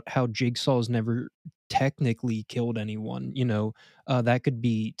about how Jigsaw's never technically killed anyone? That could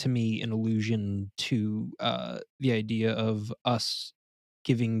be to me an allusion to the idea of us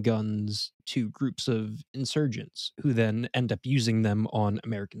giving guns to groups of insurgents who then end up using them on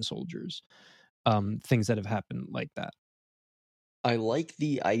American soldiers. Things that have happened like that. I like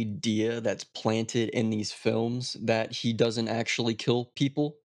the idea that's planted in these films that he doesn't actually kill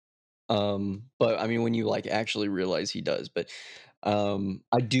people. But I mean, when you like actually realize he does, but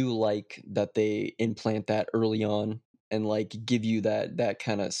I do like that they implant that early on and like give you that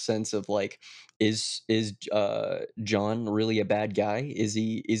kind of sense of like, is John really a bad guy? Is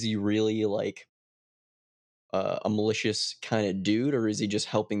he really like a malicious kind of dude, or is he just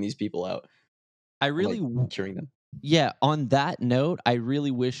helping these people out I and like really curing them? Yeah, on that note, I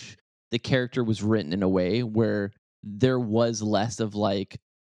really wish the character was written in a way where there was less of like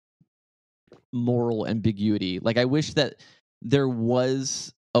moral ambiguity. Like I wish that there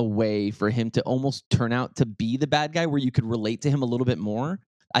was a way for him to almost turn out to be the bad guy where you could relate to him a little bit more.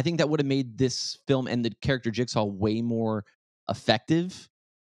 I think that would have made this film and the character Jigsaw way more effective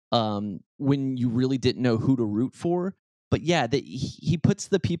when you really didn't know who to root for. But yeah, he puts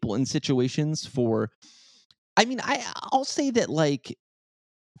the people in situations for. I mean, I'll say that like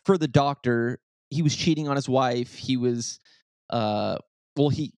for the doctor, he was cheating on his wife. He was, uh, well,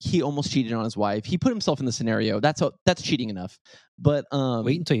 he almost cheated on his wife. He put himself in the scenario. That's cheating enough. But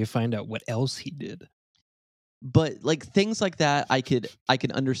Wait until you find out what else he did. but like things like that, I could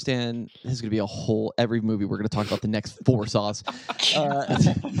understand. There's gonna be a whole every movie we're gonna talk about the next four saws. Uh,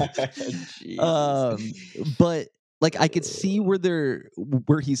 Jesus. but like I could see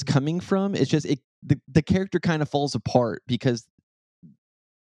where he's coming from. It's just the character kind of falls apart because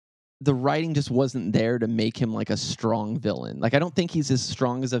the writing just wasn't there to make him like a strong villain. Like I don't think he's as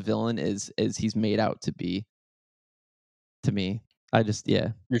strong as a villain as he's made out to be to me. I just yeah,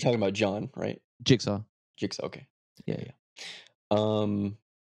 You're talking about John, right? Jigsaw. Jigsaw. Okay. Yeah. Yeah, yeah.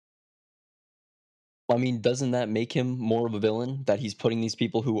 I mean, doesn't that make him more of a villain that he's putting these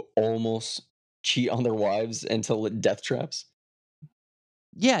people who almost cheat on their wives into death traps?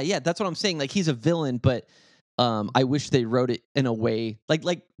 Yeah, that's what I'm saying. Like he's a villain, but I wish they wrote it in a way like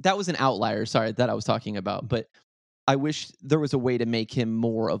that was an outlier, sorry, that I was talking about, but I wish there was a way to make him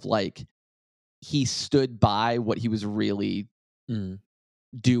more of like he stood by what he was really Mm.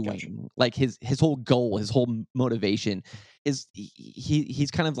 Gotcha. doing. Like his whole goal, his whole motivation is he's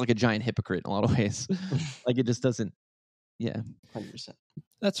kind of like a giant hypocrite in a lot of ways. Like it just doesn't yeah. 100%.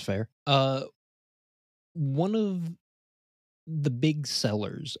 That's fair. One of the big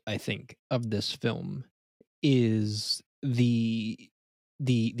sellers, I think, of this film is the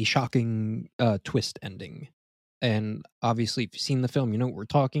shocking twist ending. And obviously, if you've seen the film, you know what we're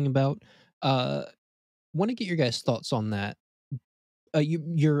talking about. Want to get your guys' thoughts on that.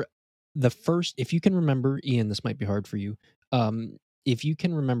 You're the first, if you can remember, Ian. This might be hard for you. If you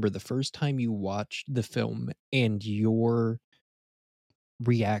can remember the first time you watched the film and your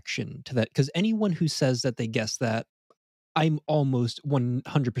reaction to that, because anyone who says that they guessed that, I'm almost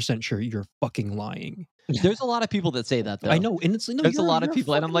 100% sure you're fucking lying. There's a lot of people that say that I though. know, and it's no, There's a lot of you're a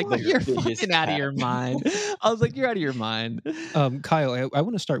people, and I'm fucking like, liar. "You're Biggest fucking out of cap. your mind." I was like, "You're out of your mind." Kyle, I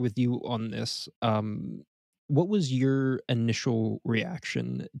want to start with you on this. What was your initial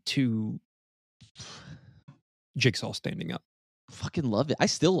reaction to Jigsaw standing up? Fucking love it. I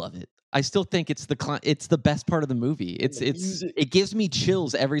still love it. I still think it's it's the best part of the movie. And the It's music. it gives me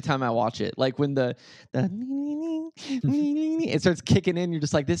chills every time I watch it. Like when the it starts kicking in, you're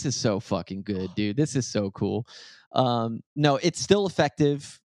just like, this is so fucking good, dude. This is so cool. No, it's still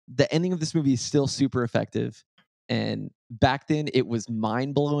effective. The ending of this movie is still super effective. And back then it was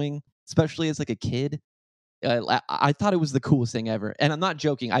mind blowing, especially as like a kid. I thought it was the coolest thing ever. And I'm not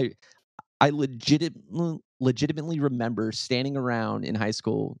joking. I legitimately remember standing around in high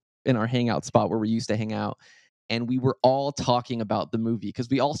school in our hangout spot where we used to hang out, and we were all talking about the movie because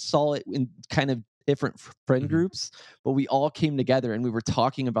we all saw it in kind of different friend Mhm. groups, but we all came together and we were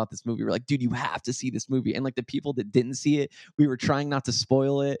talking about this movie. We're like, dude, you have to see this movie. And like the people that didn't see it, we were trying not to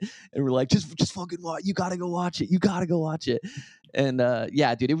spoil it, and we're like, just fucking watch. You gotta go watch it. You gotta go watch it. And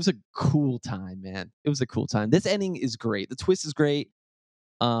yeah, dude, it was a cool time, man. It was a cool time. This ending is great. The twist is great.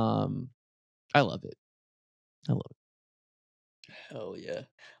 I love it. I love it. Hell yeah.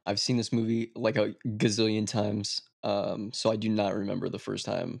 I've seen this movie like a gazillion times. So I do not remember the first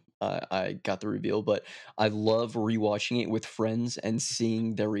time I got the reveal, but I love rewatching it with friends and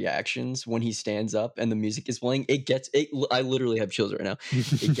seeing their reactions when he stands up and the music is playing. I literally have chills right now.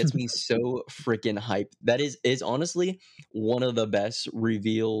 It gets me so freaking hyped. That is honestly one of the best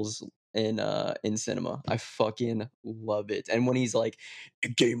reveals in cinema. I fucking love it. And when he's like,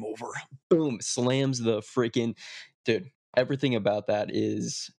 game over, boom, slams the freaking dude. Everything about that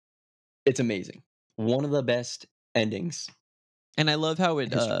it's amazing. One of the best endings And I love how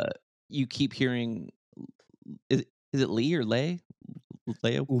in it history. you keep hearing is it Lee or Lay?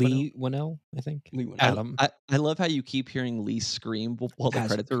 Leia Whannell? Lee Winnell, I think. Lee Winnell. Adam. I love how you keep hearing Lee scream while the As-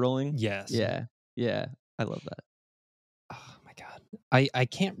 credits are rolling. Yes. Yeah. Yeah. I love that. Oh my god. I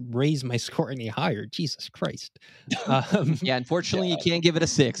can't raise my score any higher. Jesus Christ. Yeah, unfortunately you Yeah. can't give it a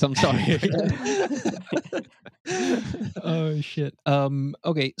 6. I'm sorry. Oh shit.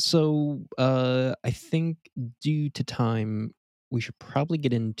 Okay, so I think due to time, we should probably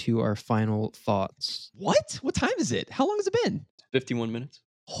get into our final thoughts. What? What time is it? How long has it been? 51 minutes.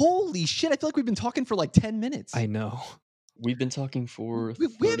 Holy shit, I feel like we've been talking for like 10 minutes. I know. We've been talking for We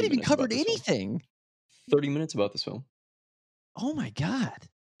 30 haven't even minutes about covered this film. anything. 30 minutes about this film. Oh my god.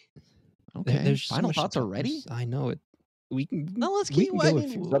 Okay. There's so Final much to thoughts talk- already? I know it. We can. No, let's we keep. can I go mean,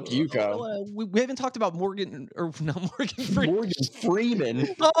 if you- It's up to you, Kyle. we haven't talked about Morgan or not Morgan Freeman. Morgan Freeman.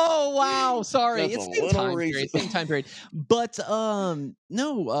 Oh wow, sorry. That's It's a same little time period. racist. Same time period. But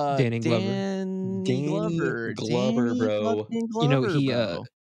no, Danny Glover. Danny Glover. Glover, Danny bro. fucking You know, Glover, he bro.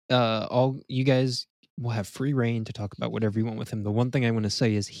 all you guys will have free reign to talk about whatever you want with him. The one thing I want to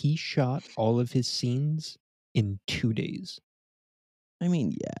say is he shot all of his scenes in 2 days. I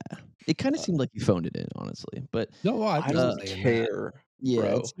mean, yeah. It kind of seemed like you phoned it in, honestly. But No, I don't care, yeah,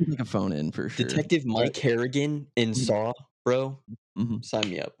 bro. it seemed like a phone in for sure. Detective Mike Harrigan in Saw, bro. Mhm. Sign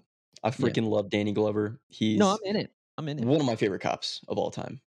me up. I Yeah. freaking love Danny Glover. He's No, I'm in it. I'm in it. one of my favorite cops of all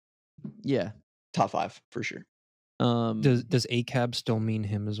time. Yeah. Top 5 for sure. Does ACAB still mean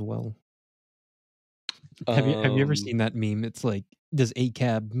him as well? Have you ever seen that meme? It's like, does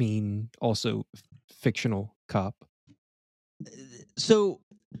ACAB mean also fictional cop? So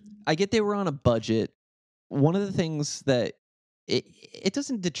I get they were on a budget. One of the things that it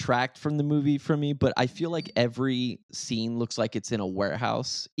doesn't detract from the movie for me, but I feel like every scene looks like it's in a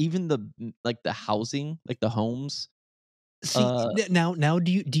warehouse. Even like the housing, like the homes. See, now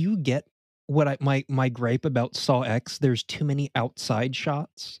do you get what my gripe about Saw X? There's too many outside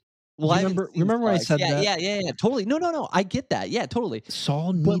shots. Well, I haven't seen remember when I Saw X. said Yeah, that? yeah, totally. No. I get that. Yeah, totally.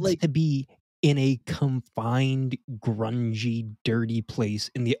 Saw But, needs like- to be in a confined, grungy, dirty place,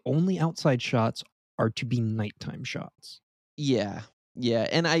 and the only outside shots are to be nighttime shots. Yeah,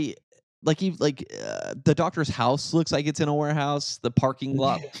 and I the doctor's house looks like it's in a warehouse. The parking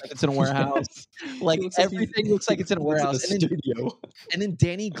lot looks like it's in a warehouse. Like He looks like everything looks like it's in a he looks warehouse. in a studio. And then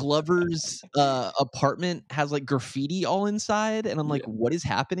Danny Glover's apartment has like graffiti all inside, and I'm like, what is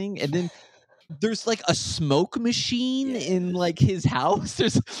happening? And then there's like a smoke machine in like his house.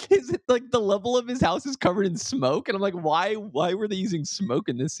 Like the level of his house is covered in smoke, and I'm like, why were they using smoke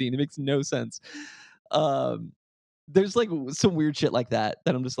in this scene? It makes no sense. There's like some weird shit like that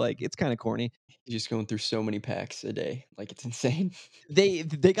I'm just like, it's kind of corny. He's just going through so many packs a day. Like, it's insane. They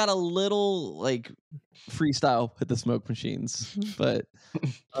got a little like freestyle with the smoke machines, but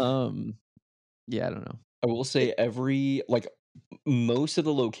yeah, I don't know. I will say most of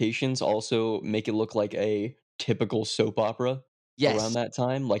the locations also make it look like a typical soap opera around that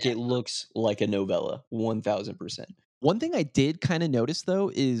time. Like, it looks like a novella, 1000%. One thing I did kind of notice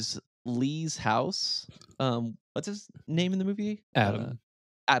though is Lee's house. What's his name in the movie? Adam.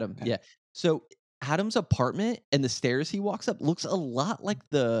 Adam. Yeah. So Adam's apartment and the stairs he walks up looks a lot like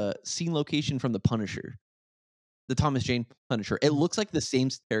the scene location from The Punisher, the Thomas Jane Punisher. It looks like the same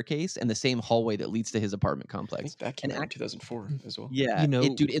staircase and the same hallway that leads to his apartment I complex. think that came out in 2004 as well. Yeah, You know-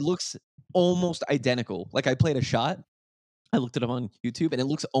 it looks almost identical. Like I played a shot, I looked it up on YouTube, and it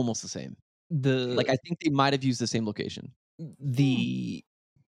looks almost the same. Like I think they might have used the same location. The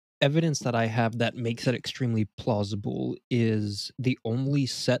evidence that I have that makes it extremely plausible is the only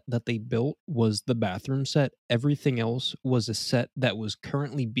set that they built was the bathroom set. Everything else was a set that was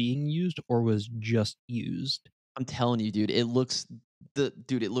currently being used or was just used. I'm telling you, dude, it looks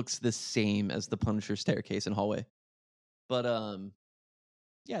Dude, it looks the same as the Punisher staircase and hallway. But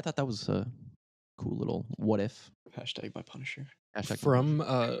yeah, I thought that was a cool little what if. Hashtag my Punisher. Hashtag my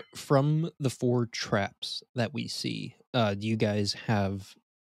Punisher. From the 4 traps that we see, do you guys have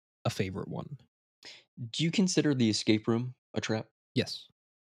a favorite one? Do you consider the escape room a trap? Yes.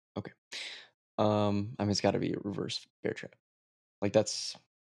 Okay. I mean, it's got to be a reverse bear trap. Like it's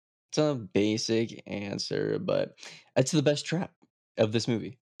a basic answer, but it's the best trap of this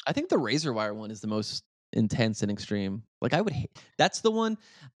movie. I think the razor wire one is the most intense and extreme. Like I would hate that's the one.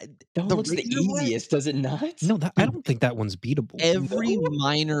 That one The looks the razor wire- easiest, does it not? No, I Dude, don't think that one's beatable. Every No?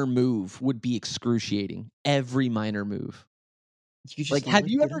 minor move would be excruciating. Every minor move. You just Like, have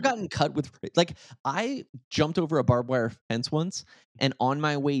you lift it ever up. gotten cut with like I jumped over a barbed wire fence once, and on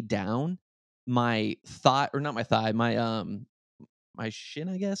my way down, my thigh or not my thigh, my shin,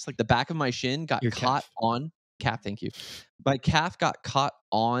 I guess, like the back of my shin got Your caught calf. on calf. Thank you. My calf got caught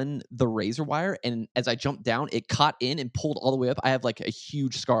on the razor wire, and as I jumped down, it caught in and pulled all the way up. I have like a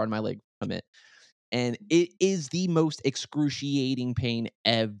huge scar on my leg from it, and it is the most excruciating pain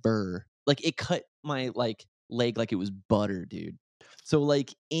ever. Like it cut my leg like it was butter, dude. So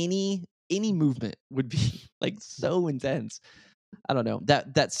like any movement would be like so intense. I don't know.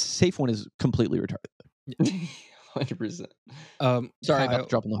 That safe one is completely retarded. 100%. Sorry about Kyle,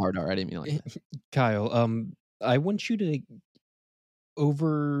 dropping the hard R. I didn't mean like that. Kyle, I want you to,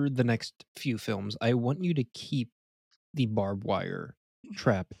 over the next few films, I want you to keep the barbed wire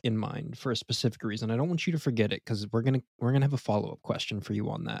trap in mind for a specific reason. I don't want you to forget it because we're gonna have a follow-up question for you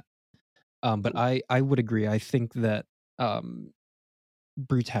on that. But I would agree. I think that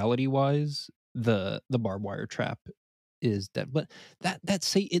brutality wise, the barbed wire trap is dead. But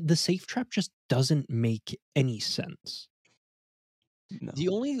the safe trap just doesn't make any sense. No. The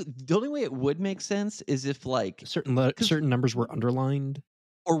only way it would make sense is if like Certain numbers were underlined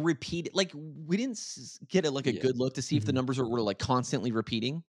or repeat. Like we didn't get a Yeah. good look to see if the Mhm. numbers were like constantly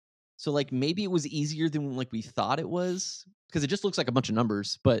repeating. So like maybe it was easier than like we thought it was because it just looks like a bunch of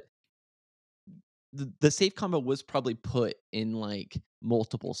numbers, but the safe combo was probably put in like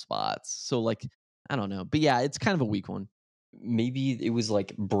multiple spots. So like I don't know, but yeah, it's kind of a weak one. Maybe it was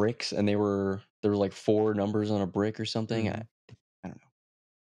like bricks and there were like 4 numbers on a brick or something. Mhm. I don't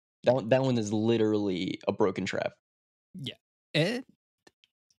know. That one is literally a broken trap. Yeah.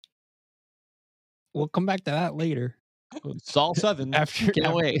 We'll come back to that later. Saw 7. After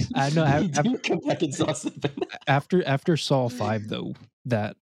Can't wait. I know We do come back and saw something. after Saw 5 though,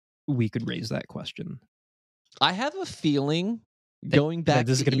 that we could raise that question. I have a feeling going back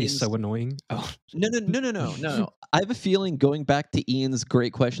This is to going to be Ian's- so annoying. Oh. No. I have a feeling going back to Ian's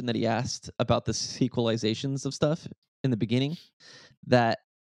great question that he asked about the sequelizations of stuff in the beginning, that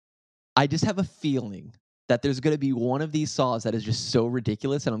I just have a feeling that there's going to be one of these Saws that is just so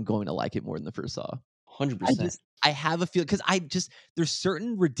ridiculous, and I'm going to like it more than the first Saw. 100%. I have a feeling because there's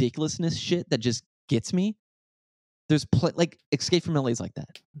certain ridiculousness shit that just gets me. There's like Escape from LA is like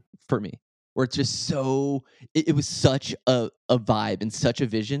that for me, where it's just so it was such a vibe and such a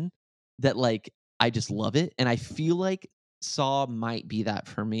vision that like I just love it, and I feel like Saw might be that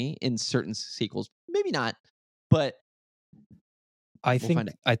for me in certain sequels. Maybe not, but I we'll find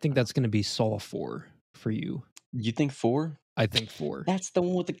out. think that's going to be Saw 4 for you. You think 4? I think 4. That's the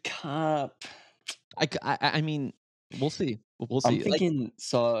one with the cop. I mean, we'll see. We'll I'm see. thinking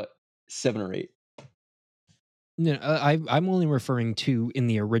Saw 7 or 8. No, I'm only referring to in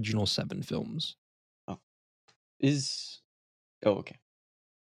the original 7 films. Oh, okay.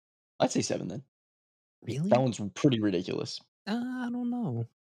 I'd say 7 then. Really? That one's pretty ridiculous. I don't know.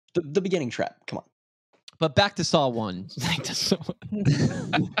 The beginning trap. Come on. But back to Saw 1.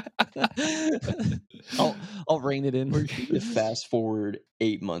 I'll rein it in. We're going to fast forward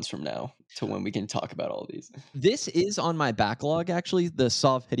 8 months from now to when we can talk about all these. This is on my backlog, actually, the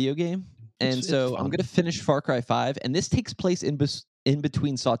Saw video game. And It's so I'm fun. going to finish Far Cry 5. And this takes place in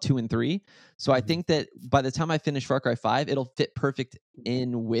between Saw 2 and 3. So I Mhm. think that by the time I finish Far Cry 5, it'll fit perfect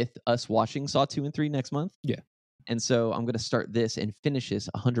in with us watching Saw 2 and 3 next month. Yeah. And so I'm going to start this and finish this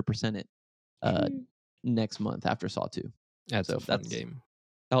 100% it next month after Saw 2. That's So a fun game.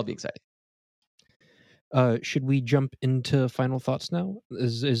 That'll be exciting. Should we jump into final thoughts now?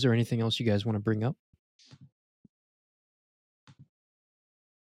 Is there anything else you guys want to bring up?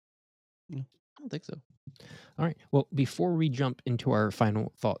 I don't think so. All right. Well, before we jump into our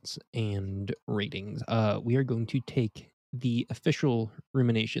final thoughts and ratings, we are going to take the official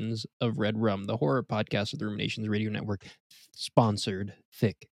Ruminations of Red Rum, the horror podcast of the Ruminations Radio Network, sponsored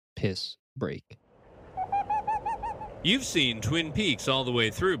Thick Piss Break. You've seen Twin Peaks all the way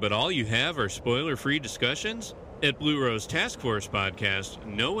through, but all you have are spoiler-free discussions? At Blue Rose Task Force Podcast,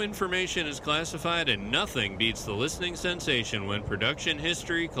 no information is classified and nothing beats the listening sensation when production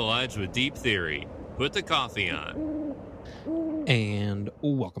history collides with deep theory. Put the coffee on. And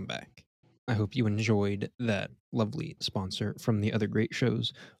welcome back. I hope you enjoyed that lovely sponsor from the other great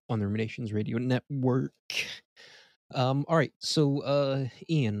shows on the Ruminations Radio Network. All right, so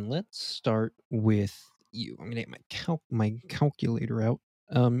Ian, let's start with you. I'm gonna get my calculator out.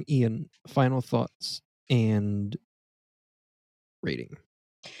 Ian, final thoughts and rating.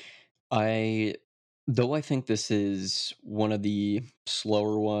 Though I think this is one of the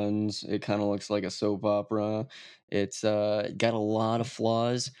slower ones, it kind of looks like a soap opera. It's got a lot of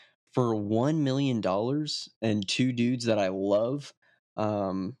flaws for $1 million and two dudes that I love.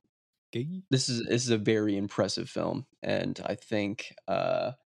 Um, Okay. this is a very impressive film, and I think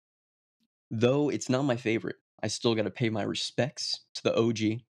though it's not my favorite, I still got to pay my respects to the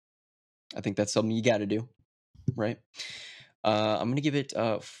OG. I think that's something you got to do, right? I'm gonna give it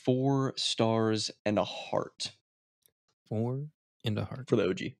 4 stars and a heart 4 and a heart. for the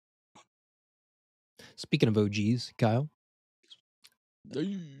OG. Speaking of OGs, Kyle.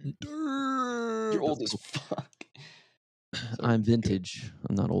 You're old as fuck. I'm vintage.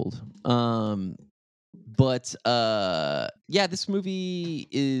 I'm not old. But yeah, this movie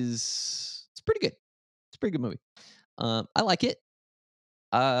it's pretty good. It's a pretty good movie. I like it.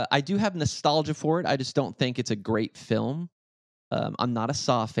 I do have nostalgia for it. I just don't think it's a great film. I'm not a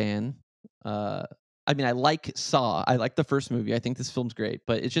Saw fan. I mean, I like Saw. I like the first movie. I think this film's great,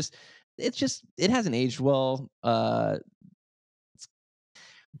 but it hasn't aged well.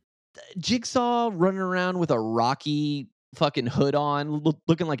 Jigsaw running around with a Rocky fucking hood on,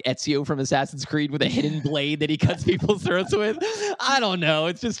 looking like Ezio from Assassin's Creed with a hidden blade that he cuts people's throats with. I don't know.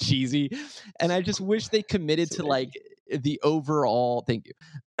 It's just cheesy. And I just wish they committed to like the overall. Thank you.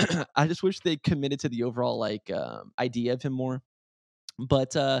 I just wish they committed to the overall like idea of him more.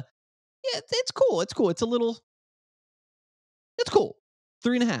 But yeah, it's cool. It's cool. It's cool.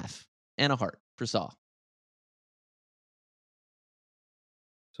 3.5 and a heart for Saw.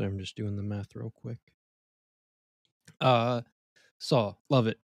 So I'm just doing the math real quick. Saw, love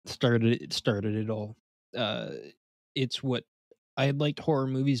it. Started it all. It's what I had liked horror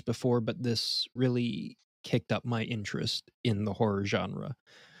movies before, but this really kicked up my interest in the horror genre.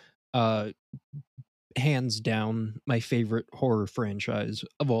 Hands down, my favorite horror franchise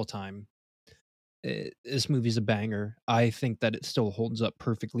of all time. This movie's a banger. I think that it still holds up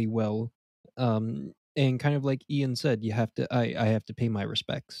perfectly well. And kind of like Ian said, I have to pay my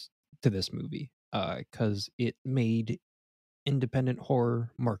respects to this movie because it made independent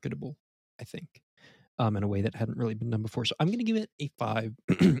horror marketable, I think, in a way that hadn't really been done before. So I'm going to give it a 5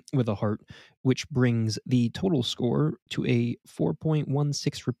 with a heart, which brings the total score to a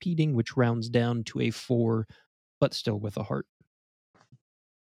 4.16 repeating, which rounds down to a 4, but still with a heart.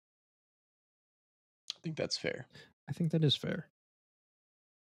 I think that's fair. I think that is fair.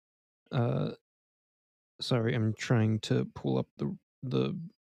 Sorry, I'm trying to pull up the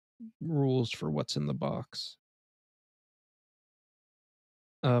rules for what's in the box.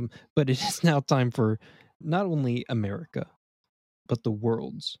 But it is now time for not only America, but the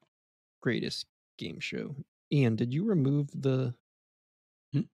world's greatest game show. Ian, did you remove the?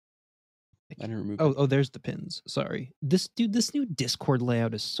 I didn't remove. Oh, there's the pins. Sorry, this new Discord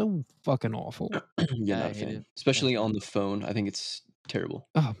layout is so fucking awful. Yeah, not I a hate fan. it. Especially on the phone. I think it's terrible.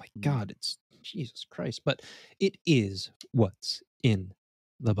 Oh my god, it's Jesus Christ! But it is what's in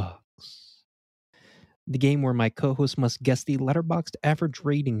the box. The game where my co-host must guess the letterboxd average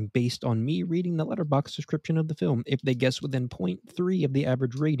rating based on me reading the letterbox description of the film. If they guess within 0.3 of the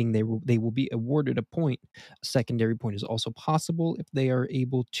average rating, they will be awarded a point. A secondary point is also possible if they are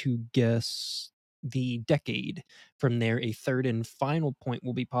able to guess the decade. From there, a third and final point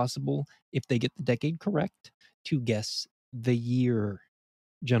will be possible if they get the decade correct to guess the year.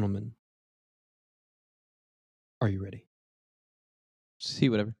 Gentlemen, are you ready? See,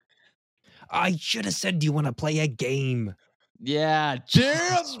 whatever. I should have said, do you want to play a game? Yeah,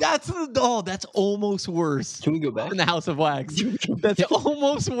 damn, that's almost worse Can we go back? than the House of Wax. That's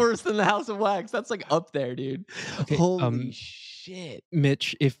almost worse than the House of Wax. That's like up there, dude. Okay, Holy shit.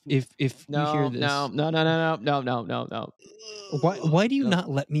 Mitch, if you hear No, this, no. why do you No. not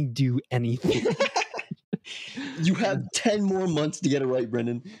let me do anything? You have 10 more months to get it right,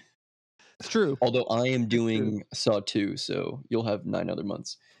 Brendan. It's true. Although I am doing Saw 2, so you'll have 9 other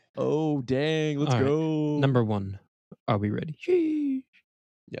months. Oh, dang. Let's All right. go. Number 1. Are we ready? Sheesh.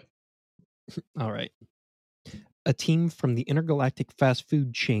 Yeah. All right. A team from the intergalactic fast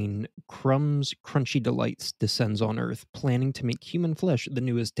food chain Crumb's Crunchy Delights descends on Earth, planning to make human flesh the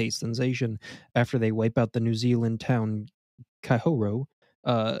newest taste sensation. After they wipe out the New Zealand town Kaihoro,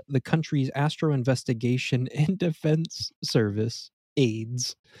 the country's Astro Investigation and Defense Service,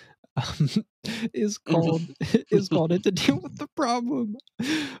 AIDS, um, is called in to deal with the problem.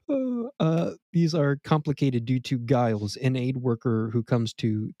 These are complicated due to Giles, an aid worker who comes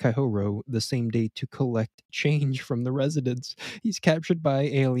to Kaihoro the same day to collect change from the residents. He's captured by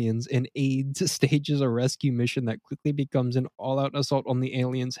aliens, and AIDS stages a rescue mission that quickly becomes an all-out assault on the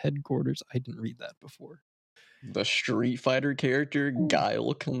aliens' headquarters. I didn't read that before. The Street Fighter character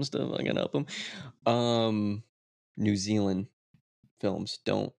Guile comes to fucking help him. New Zealand films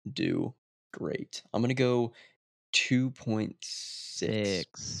don't do great. I'm gonna go 2.6.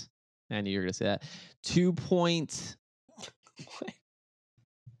 6. I knew you were gonna say that. 2.8.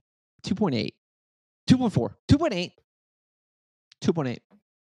 2.4. 2.8. 2.8.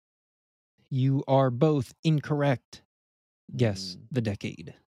 You are both incorrect. Guess the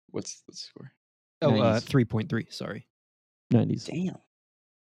decade. What's the score? Oh, 90s. 3.3. Sorry. 90s. Damn.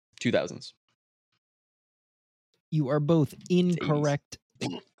 2000s. You are both incorrect.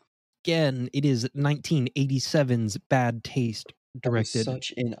 Again, it is 1987's Bad Taste, That was directed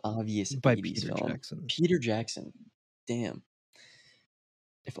such an obvious by 80s Peter film. Jackson. Peter Jackson. Damn.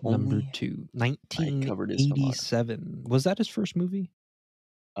 If Number only 2, I covered his filmography. 1987. Was that his first movie?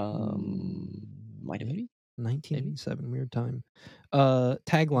 Might have been. 1987, weird time.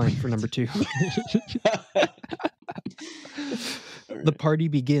 Tagline for number 2. The party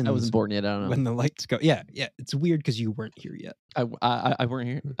begins. I wasn't born yet. I don't know. When the lights go. Yeah. It's weird because you weren't here yet. I weren't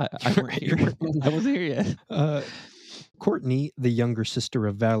here. I weren't here. I wasn't here yet. Courtney, the younger sister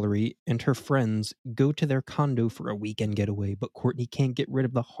of Valerie, and her friends go to their condo for a weekend getaway, but Courtney can't get rid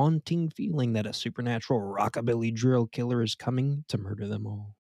of the haunting feeling that a supernatural rockabilly drill killer is coming to murder them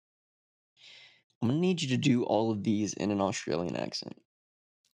all. I'm gonna need you to do all of these in an Australian accent.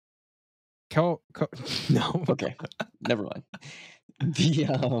 No. Okay, never mind. The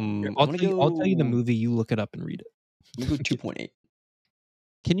I'll tell you the movie. You look it up and read it. I'm gonna go 2.8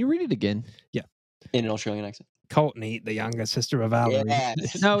 Can you read it again? Yeah. in an Australian accent. Courtney, the younger sister of Valerie.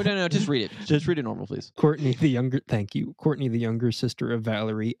 Yes. No. Just read it. Just read it normal, please. Courtney, the younger sister of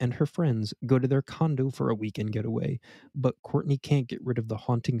Valerie, and her friends go to their condo for a weekend getaway, but Courtney can't get rid of the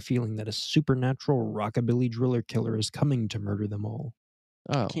haunting feeling that a supernatural rockabilly driller killer is coming to murder them all.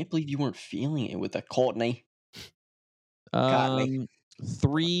 Oh. I can't believe you weren't feeling it with that Courtney. Courtney.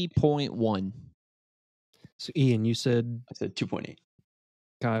 3.1. So, Ian, you said I said 2.8.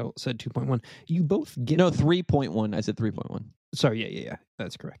 Kyle said 2.1. You both get 3.1. I said 3.1. Sorry, yeah.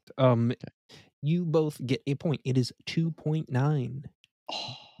 That's correct. You both get a point. It is 2.9.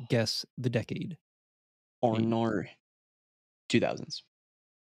 Oh, Guess the decade. or no. 2000s.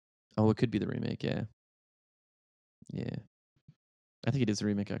 Oh, it could be the remake. Yeah. I think it is the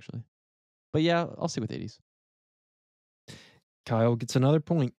remake actually. But yeah, I'll stick with 80s. Kyle gets another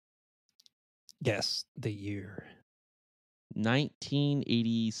point. Guess the year.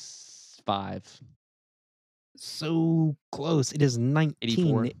 1985. So close. It is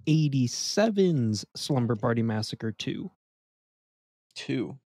 1987's Slumber Party Massacre 2.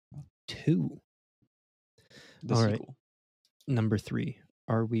 2. 2. The All sequel. right. Number 3.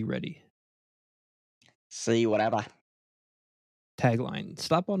 Are we ready? See whatever. Tagline.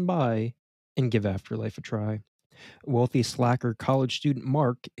 Stop on by and give Afterlife a try. Wealthy slacker college student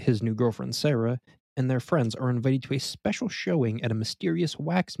Mark, his new girlfriend Sarah, and their friends are invited to a special showing at a mysterious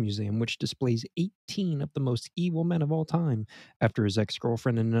wax museum which displays 18 of the most evil men of all time. After his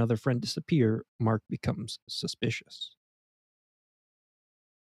ex-girlfriend and another friend disappear, Mark becomes suspicious.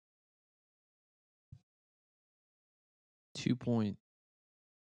 $2.5.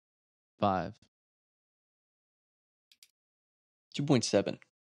 2.7.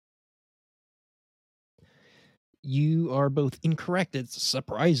 You are both incorrect. It's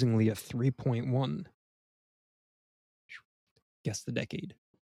surprisingly a 3.1. Guess the decade.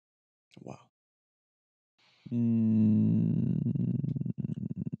 Wow.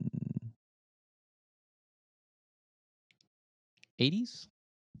 80s?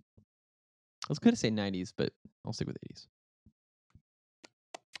 I was going to say 90s, but I'll stick with 80s.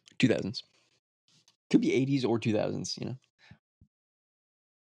 2000s. Could be 80s or 2000s, you know.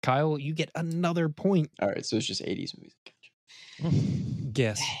 Kyle, you get another point. All right, so it's just 80s movies. Gotcha.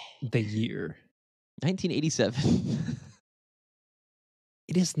 Guess the year. 1987.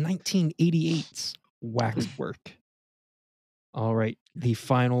 It is 1988's Waxwork. All right, the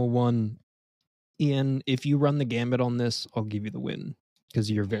final one. Ian, if you run the gambit on this, I'll give you the win because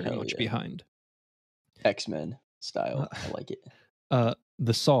you're very Hell much yeah. behind. X-Men. style. I like it.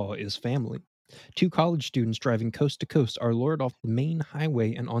 The Saw is family. Two college students driving coast to coast are lured off the main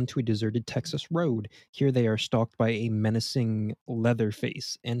highway and onto a deserted Texas road. Here they are stalked by a menacing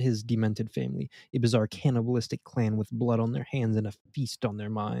Leatherface and his demented family, a bizarre cannibalistic clan with blood on their hands and a feast on their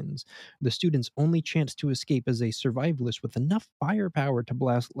minds. The students' only chance to escape is a survivalist with enough firepower to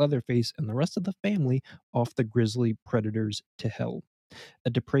blast Leatherface and the rest of the family off the grisly predators to hell. A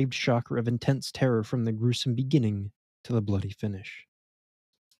depraved shocker of intense terror from the gruesome beginning to the bloody finish.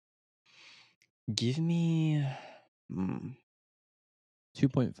 Give me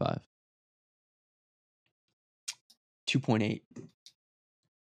 2.5. 2.8.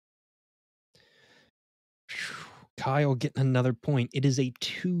 Kyle getting another point. It is a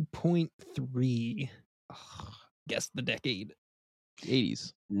 2.3. Guess the decade.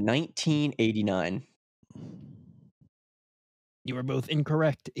 80s. 1989. You are both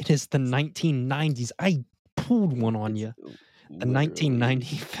incorrect. It is the 1990s. I pulled one on you. The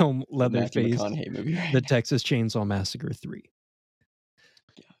 1990 film Matthew Leatherface, McConaughey movie, right? The Texas Chainsaw Massacre 3.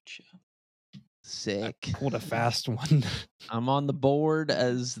 Gotcha. Sick. Pulled a fast one. I'm on the board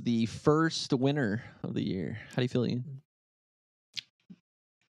as the first winner of the year. How do you feel, Ian?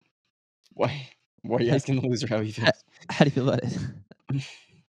 Why are you asking the loser how he feels? How do you feel about it?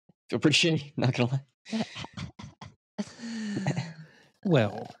 Feel pretty shitty, not gonna lie.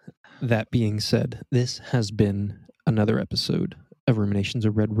 Well, that being said, this has been another episode of Ruminations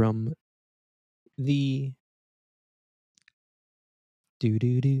of Red Rum. The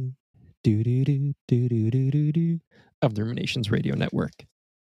do-do-do, do-do-do, do-do-do-do-do of the Ruminations Radio Network.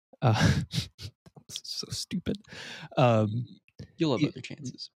 So stupid. You'll have it- other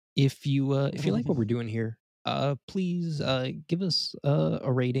chances. If you like what we're doing here, please give us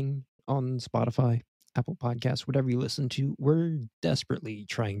a rating on Spotify, Apple Podcasts, whatever you listen to. We're desperately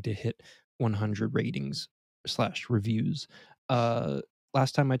trying to hit 100 ratings / reviews.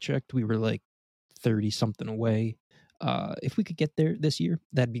 Last time I checked, we were like 30 something away. If we could get there this year,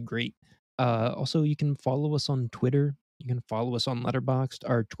 that'd be great. Also, you can follow us on Twitter. You can follow us on Letterboxd.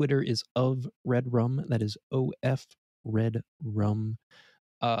 Our Twitter is of Red Rum. That is OF Red Rum.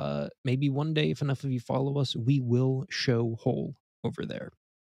 Maybe one day, if enough of you follow us, we will show whole over there.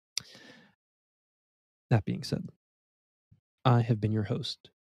 That being said, I have been your host,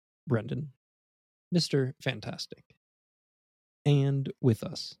 Brendan, Mr. Fantastic. And with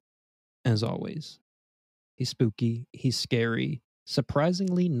us, as always, he's spooky, he's scary,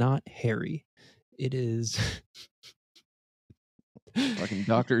 surprisingly not hairy. It is... Fucking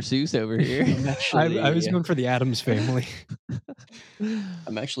Dr. Seuss over here. I was going for the Addams Family.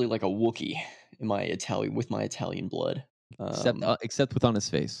 I'm actually like a Wookiee in my with my Italian blood. Except with on his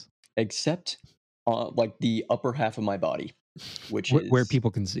face. Except like the upper half of my body, which is where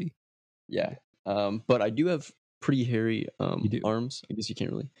people can see. Yeah. But I do have pretty hairy You do. arms. I guess you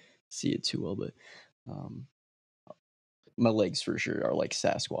can't really see it too well, but my legs for sure are like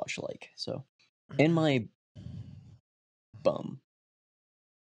Sasquatch like. So, and my bum.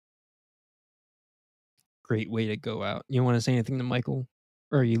 Great way to go out. You want to say anything to Michael?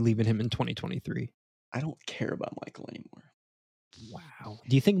 Or are you leaving him in 2023? I don't care about Michael anymore. Wow.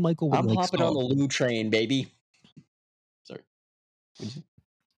 Do you think Michael would I'm like hopping Saw? on the Lou train, baby. Sorry. What'd you say?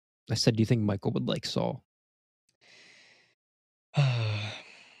 I said, do you think Michael would like Saw? I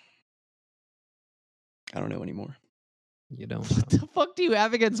don't know anymore. You don't What know. the fuck do you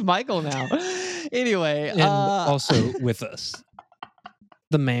have against Michael now? Anyway, And also with us,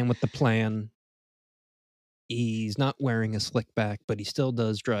 the man with the plan. He's not wearing a slick back, but he still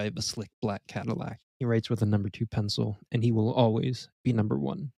does drive a slick black Cadillac. He writes with a number 2 pencil, and he will always be number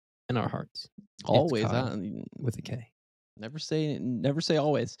 1 in our hearts. It's always, Kyle with a K. Never say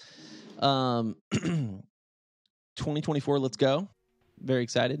always. 2024, let's go. Very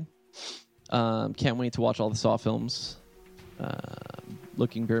excited. Can't wait to watch all the Saw films.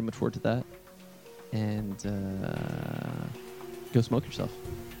 Looking very much forward to that. And go smoke yourself.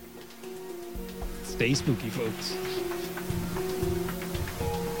 Stay spooky, folks.